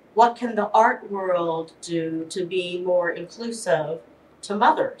of, what can the art world do to be more inclusive to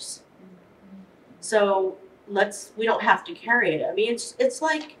mothers? So we don't have to carry it. I mean, it's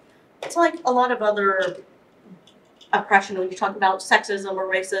like a lot of other oppression when you talk about sexism or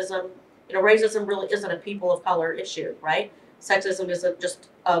racism. Racism really isn't a people of color issue, right? Sexism isn't just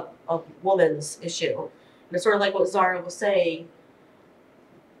a woman's issue. And it's sort of like what Zara was saying.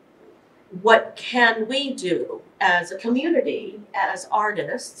 What can we do as a community, as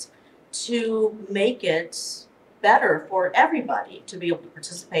artists, to make it better for everybody to be able to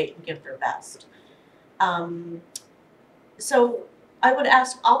participate and give their best? So I would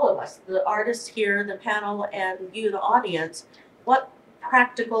ask all of us, the artists here, the panel, and you, the audience, what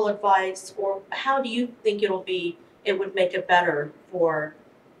practical advice, or how do you think it would make it better for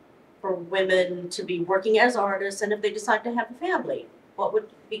women to be working as artists, and if they decide to have a family, what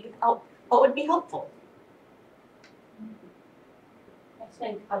would be helpful? I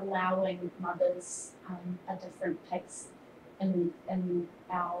think allowing mothers a different pace in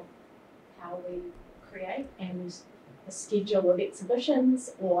how we create, and the schedule of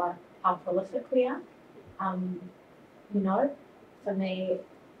exhibitions, or how prolific we are. For me,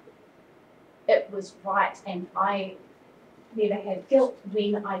 it was right, and I never had guilt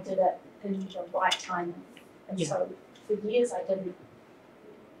when I did it in the right time. And so for years I didn't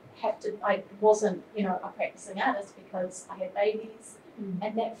have to, I wasn't, a practicing artist because I had babies,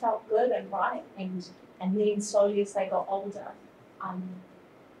 and that felt good and right, and And then slowly as they got older, I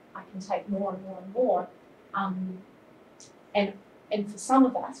can take more and more and more. And for some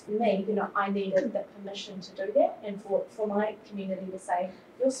of us, for me, I needed the permission to do that, and for my community to say,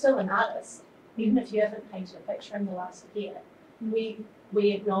 you're still an artist, even if you haven't painted a picture in the last year. We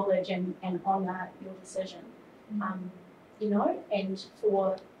acknowledge and honour your decision, and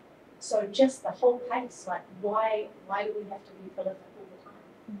so just the whole pace, like why do we have to be prolific all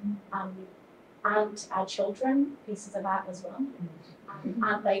the time? Aren't our children pieces of art as well?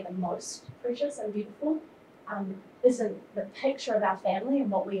 Aren't they the most precious and beautiful? Isn't the picture of our family and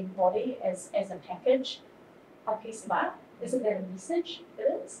what we embody as a package a piece of art? Isn't that a message? It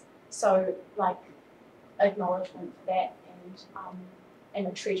is. So, like, acknowledgement for that and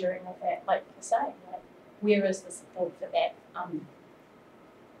a treasuring of that, like I say, like, where is the support for that?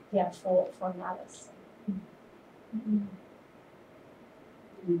 For an artist.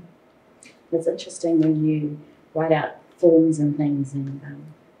 It's interesting when you write out forms and things, and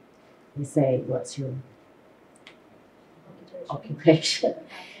you say, "What's your occupation?"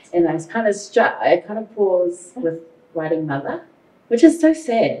 And I kind of pause with writing mother, which is so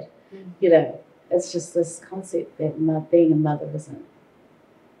sad. It's just this concept that being a mother isn't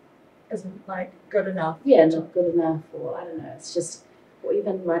like good enough. Yeah, not good enough, or I don't know. It's just, or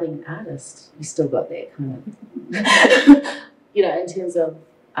even writing an artist, you still got that kind of, in terms of,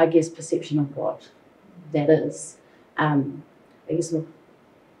 I guess, perception of what that is. I guess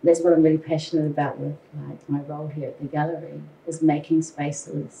that's what I'm really passionate about with my role here at the gallery, is making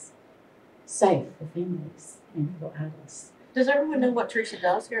spaces safe for families and for artists. Does everyone know what Theresa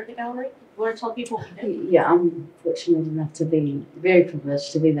does here at the gallery? You want to tell people what you do? Yeah, I'm fortunate enough to be very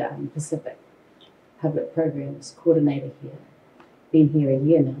privileged to be the Pacific Public Programs Coordinator here. Been here a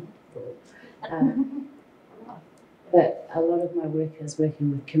year now. But a lot of my work is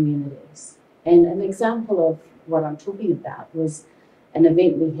working with communities. And an example of what I'm talking about was an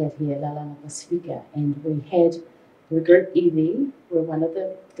event we had here, Lalana Pasifika, and we had the group EV, were one of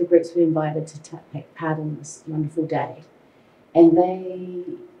the groups we invited to take part in this wonderful day. And they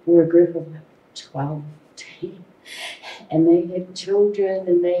were a group of 12, 10, and they had children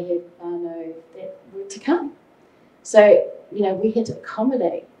and they had whānau that were to come. So, we had to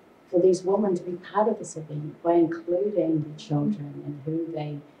accommodate for these women to be part of this event by including the children and who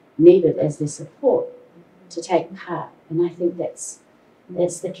they needed as their support to take part. And I think that's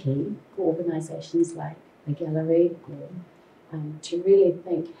the key for organisations like the gallery, to really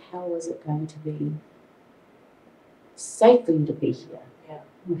think, how is it going to be safe for you to be here? Yeah.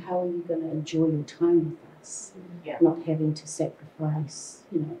 And how are you going to enjoy your time with us? Yeah. Not having to sacrifice,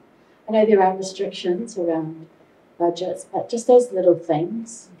 I know there are restrictions around budgets, but just those little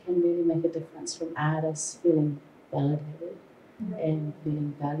things can really make a difference, from artists feeling validated and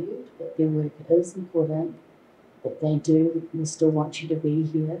feeling valued, that their work is important, that we still want you to be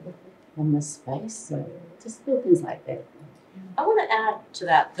here in this space. So just little things like that. I want to add to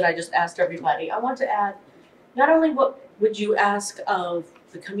that I just asked everybody. I want to add, not only what would you ask of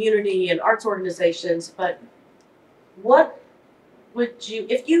the community and arts organizations, but what would you,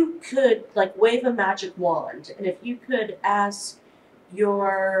 if you could wave a magic wand, and if you could ask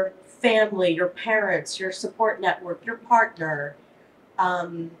your family, your parents, your support network, your partner,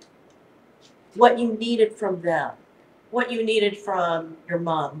 what you needed from them, what you needed from your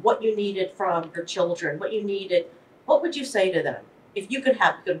mom, what you needed from your children, what would you say to them? If you could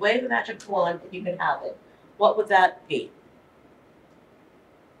wave a magic wand and you could have it, what would that be?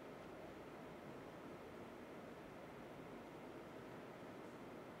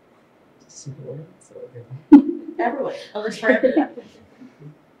 Everyone. Oh, that's for everyone.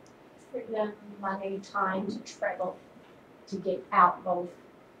 Freedom, money, time to travel, to get out of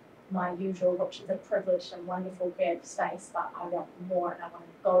my usual, which is a privileged and wonderful grab space, but I want more, and I want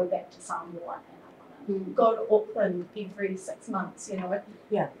to go back to Samoa, and I want to go to Auckland every 6 months,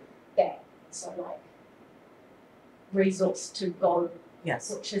 Yeah. That. So resource to go,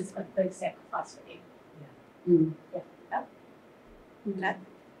 Yes. which is a big sacrifice for them. Okay.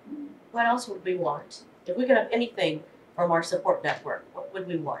 What else would we want? If we could have anything from our support network, what would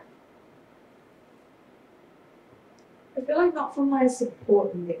we want? I feel like not from my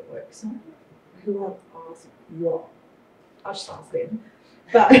support networks. Who I've asked what? I'll just ask them.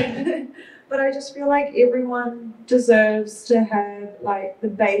 But I just feel like everyone deserves to have the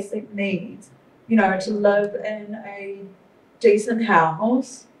basic needs, to live in a decent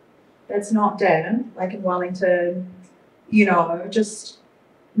house that's not damp, like in Wellington, just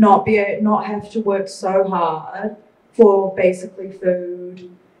not have to work so hard for basically food,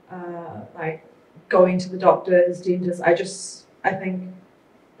 going to the doctors, dentists. I think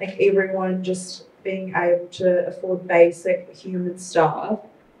everyone just being able to afford basic human stuff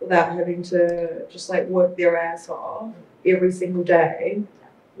without having to just like work their ass off every single day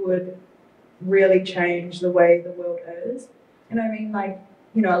would really change the way the world is. And I mean, like,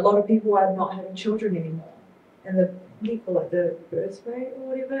 you know, a lot of people are not having children anymore, and the people like the birth rate or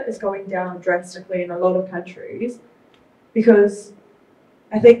whatever is going down drastically in a lot of countries, because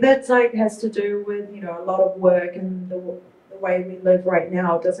I think that's like has to do with, you know, a lot of work, and the way we live right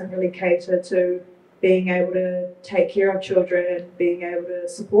now doesn't really cater to being able to take care of children, being able to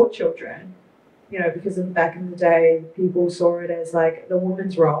support children, you know, because back in the day people saw it as like the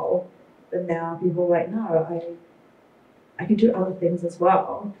woman's role, but now people are like, no, I can do other things as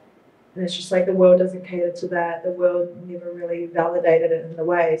well. And it's just like the world doesn't cater to that. The world never really validated it in the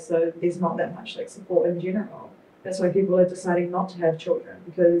way, so there's not that much like support in general. That's why people are deciding not to have children,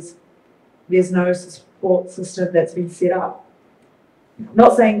 because there's no support system that's been set up.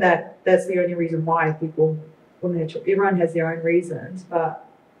 Not saying that that's the only reason why people wouldn't have children. Everyone has their own reasons, but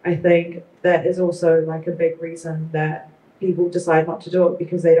I think that is also like a big reason that people decide not to do it,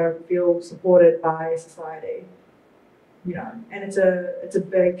 because they don't feel supported by society. You know, and it's a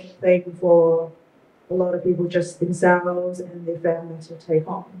big thing for a lot of people, just themselves and their families to take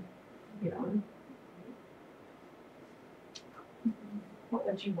on, you know. What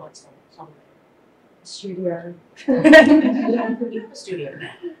would you want, Salome? Studio. You have a studio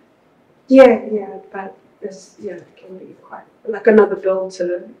now. Yeah, but it's it can be quite like another build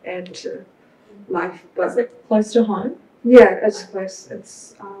to add to life. But Is it close to home? yeah, it's close.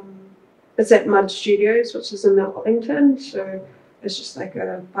 It's at Mud Studios, which is in Mount Wellington, so it's just like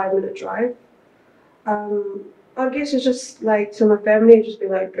a 5-minute drive. I guess it's just like to my family, just be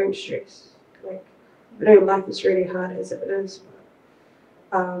like, don't stress. Like, I know life is really hard as it is,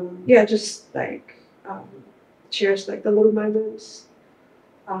 but just like cherish like the little moments.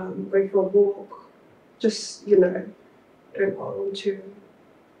 Go for a walk. Just don't hold on to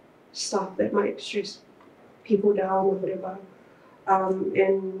stuff that might stress people down or whatever.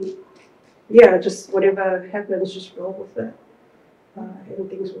 And just whatever happens, just roll with it, and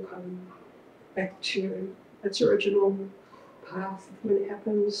things will come back to its original path when it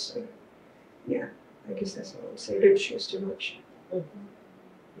happens. So, yeah, I guess that's what I would say. Don't stress too much.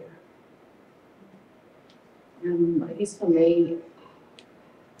 I guess for me,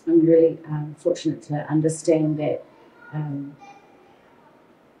 I'm really fortunate to understand that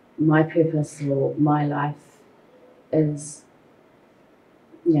my purpose or my life is,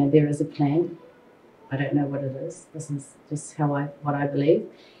 there is a plan. I don't know what it is. This is just what I believe,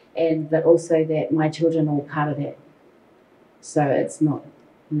 but also that my children are all part of that. So it's not,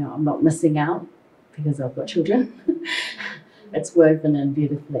 I'm not missing out because I've got children. It's woven in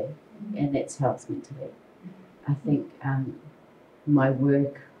beautifully, and that's how it's meant to be. I think my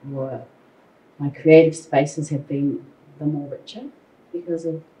work or my creative spaces have been the more richer because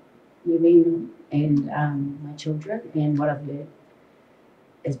of living and my children and what I've learned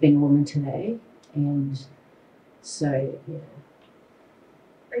as being a woman today. And so, yeah.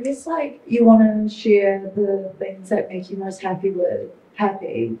 I guess like you want to share the things that make you most happy with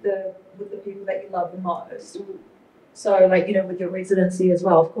the people that you love the most. So like, with your residency as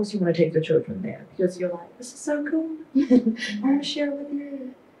well, of course you want to take your children there because you're like, this is so cool. I want to share it with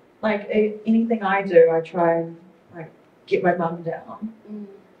you. Like anything I do, I try and like get my mum down.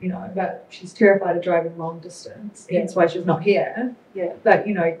 But she's terrified of driving long distance. Hence why she's not here. Yeah. But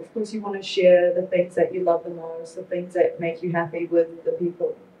of course you want to share the things that you love the most, the things that make you happy with the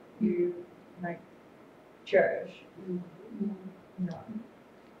people you like cherish.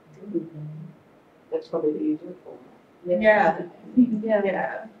 That's probably the easier form. Yeah.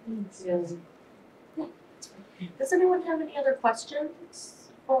 Does anyone have any other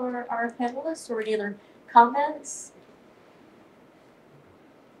questions for our panelists or any other comments?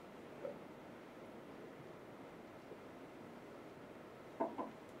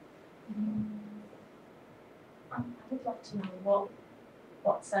 I would like to know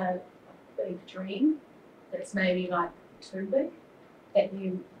what's a big dream that's maybe like too big that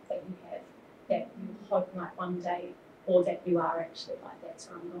you have that you hope like one day, or that you are actually like that's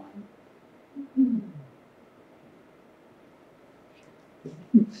where I'm going.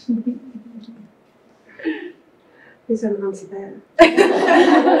 There's an answer there.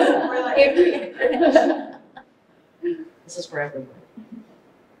 This is for everyone.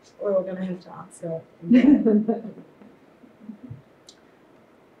 We're all gonna have to answer.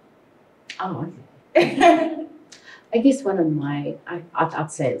 Oh, okay. I guess one of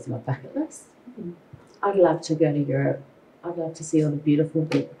I'd say it's my bucket list. I'd love to go to Europe. I'd love to see all the beautiful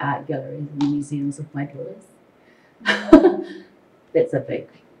big art galleries and museums of my daughters. That's a big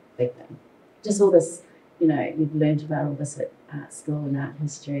thing. just all this, you know, you've learned about all this at art school and art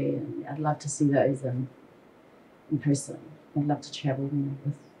history, and I'd love to see those in person. I'd love to travel more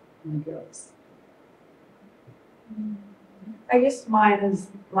with my girls. I guess mine is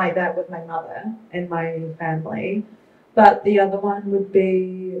like that with my mother and my family, but the other one would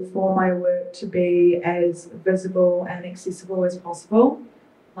be for my work to be as visible and accessible as possible.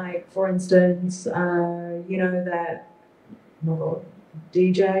 Like, for instance, you know that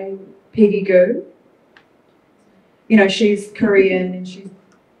DJ Peggy Goo. You know, she's Korean and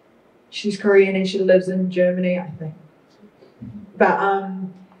she's Korean and she lives in Germany, I think. But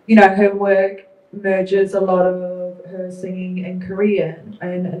you know, her work merges a lot of her singing in Korean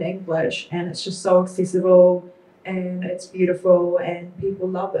and in English, and it's just so accessible and it's beautiful and people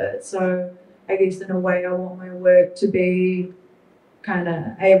love it. So I guess in a way I want my work to be kind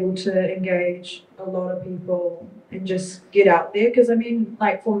of able to engage a lot of people and just get out there, because I mean,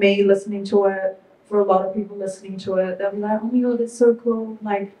 like, for me listening to it, for a lot of people listening to it, they'll be like, oh my god, that's so cool.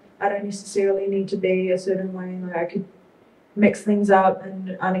 Like, I don't necessarily need to be a certain way. Like, I could mix things up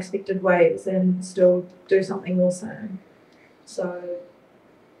in unexpected ways and still do something awesome. So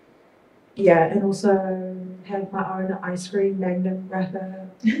yeah, and also have my own ice cream magnum wrapper,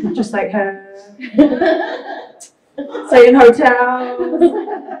 just like her. Stay in hotels,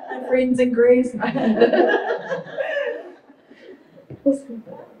 my friends in Greece. I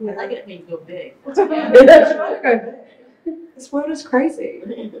like it made you go big. This world is crazy.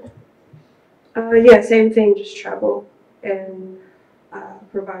 Yeah, same thing, just travel and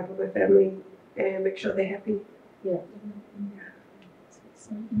provide for their family and make sure they're happy. Yeah.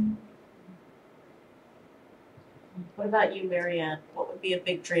 What about you, Marianne? What would be a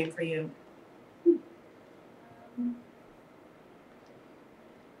big dream for you?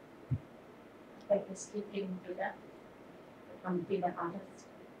 I guess getting bigger, being an artist.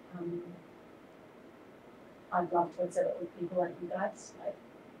 I'd love to exhibit with people like you guys, like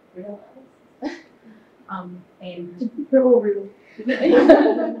real artists. And They're all real.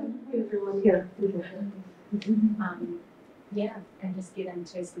 Everyone here. Yeah, and just get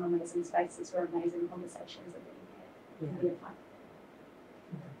into some amazing spaces where amazing conversations are being had.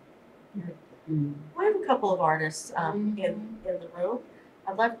 Yeah. I have a couple of artists in the room.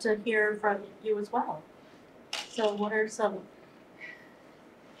 I'd love to hear from you as well. So what are some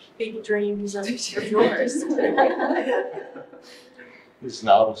big dreams of yours? There's an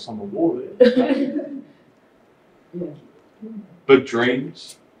artist on the wall there. Big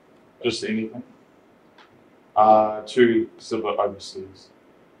dreams, just anything. To exhibit overseas.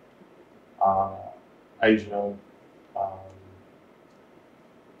 Asia,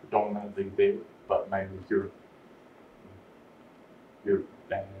 predominantly there, but mainly Europe. Europe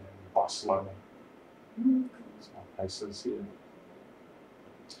and Barcelona. It's my places here.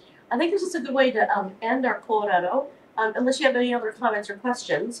 I think this is a good way to end our Korero, unless you have any other comments or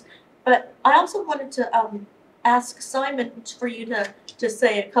questions. But I also wanted to ask Simon for you to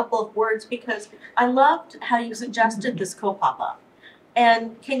say a couple of words, because I loved how you suggested this co-pop-up.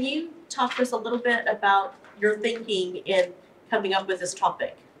 And can you talk to us a little bit about your thinking in coming up with this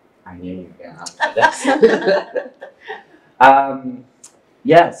topic? I knew you were going to ask this.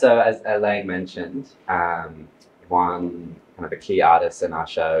 Yeah, so as Elaine mentioned, one kind of a key artist in our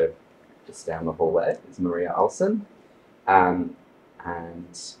show just down the hallway is Maria Olsen.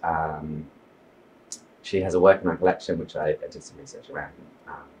 She has a work in our collection which I did some research around.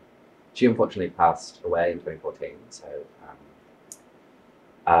 She unfortunately passed away in 2014, so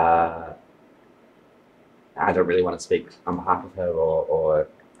I don't really want to speak on behalf of her or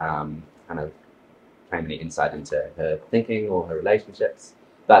kind of claim any insight into her thinking or her relationships.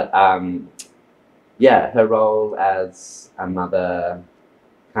 But yeah, her role as a mother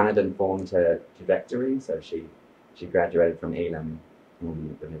kind of informed her trajectory. So she graduated from Elam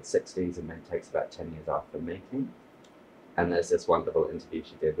in the mid-60s and then takes about 10 years off from making. And there's this wonderful interview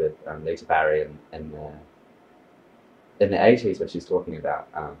she did with Lita Barry in the 80s where she's talking about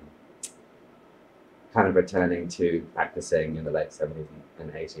kind of returning to practicing in the late 70s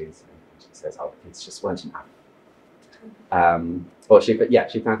and 80s. And she says, oh, kids just weren't enough. Or she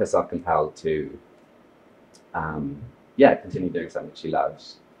found herself compelled to continue doing something she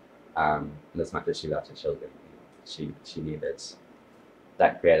loves. And as much as she loved her children, she needed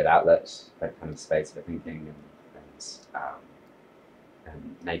that creative outlet, that kind of space for thinking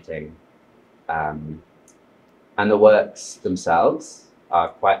and making. And the works themselves are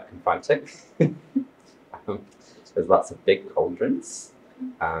quite confronting. There's lots of big cauldrons.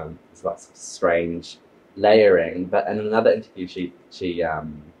 There's lots of strange layering. But in another interview, she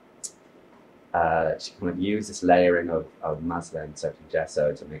she kind of used this layering of muslin soaked in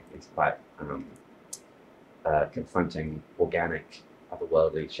gesso to make these quite confronting, organic,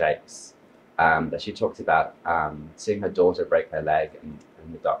 otherworldly shapes. That she talked about seeing her daughter break her leg and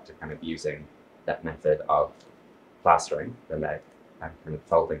the doctor kind of using that method of plastering the leg and kind of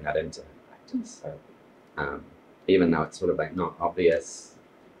folding that into her practice. So even though it's sort of like not obvious,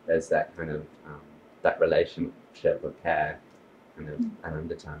 there's that kind of that relationship of care kind of an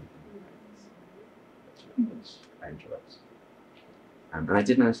undertone which I enjoyed. And I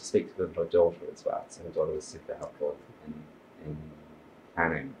did manage to speak to her daughter as well, so her daughter was super helpful in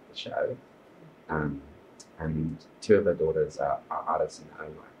planning the show. And two of her daughters are artists in their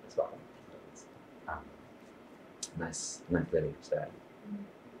own right as well. So it's nice lineage there.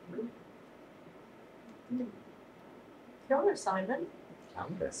 Kia ora, Simon.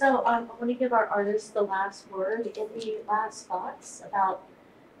 Okay. So I want to give our artists the last word. Any last thoughts about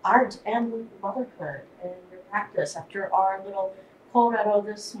art and motherhood and your practice after our little Korero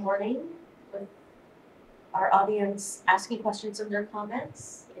this morning with our audience asking questions in their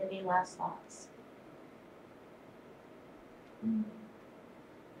comments? Any last thoughts?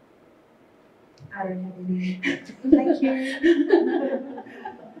 I don't have any. Thank you.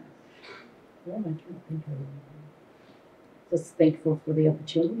 Yeah, I can't think of it. Just thankful for the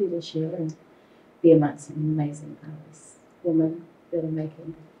opportunity to share and be amongst some amazing artists, women that are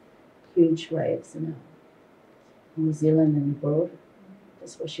making huge waves in New Zealand and abroad.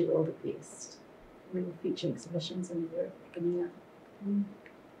 Just wish you all the best. We will feature exhibitions and work coming up.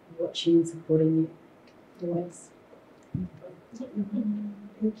 Watching and supporting you always.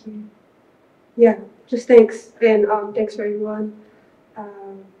 Thank you. Yeah, just thanks, and thanks for everyone.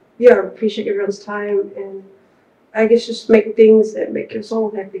 Yeah, appreciate everyone's time, and I guess just make things that make your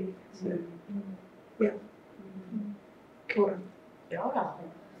soul happy. So, yeah. Cool. Kia ora.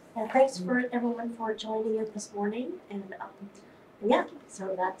 And thanks for everyone for joining us this morning. And yeah,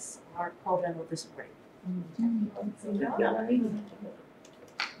 so that's our Korero this morning. Kia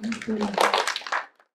ora.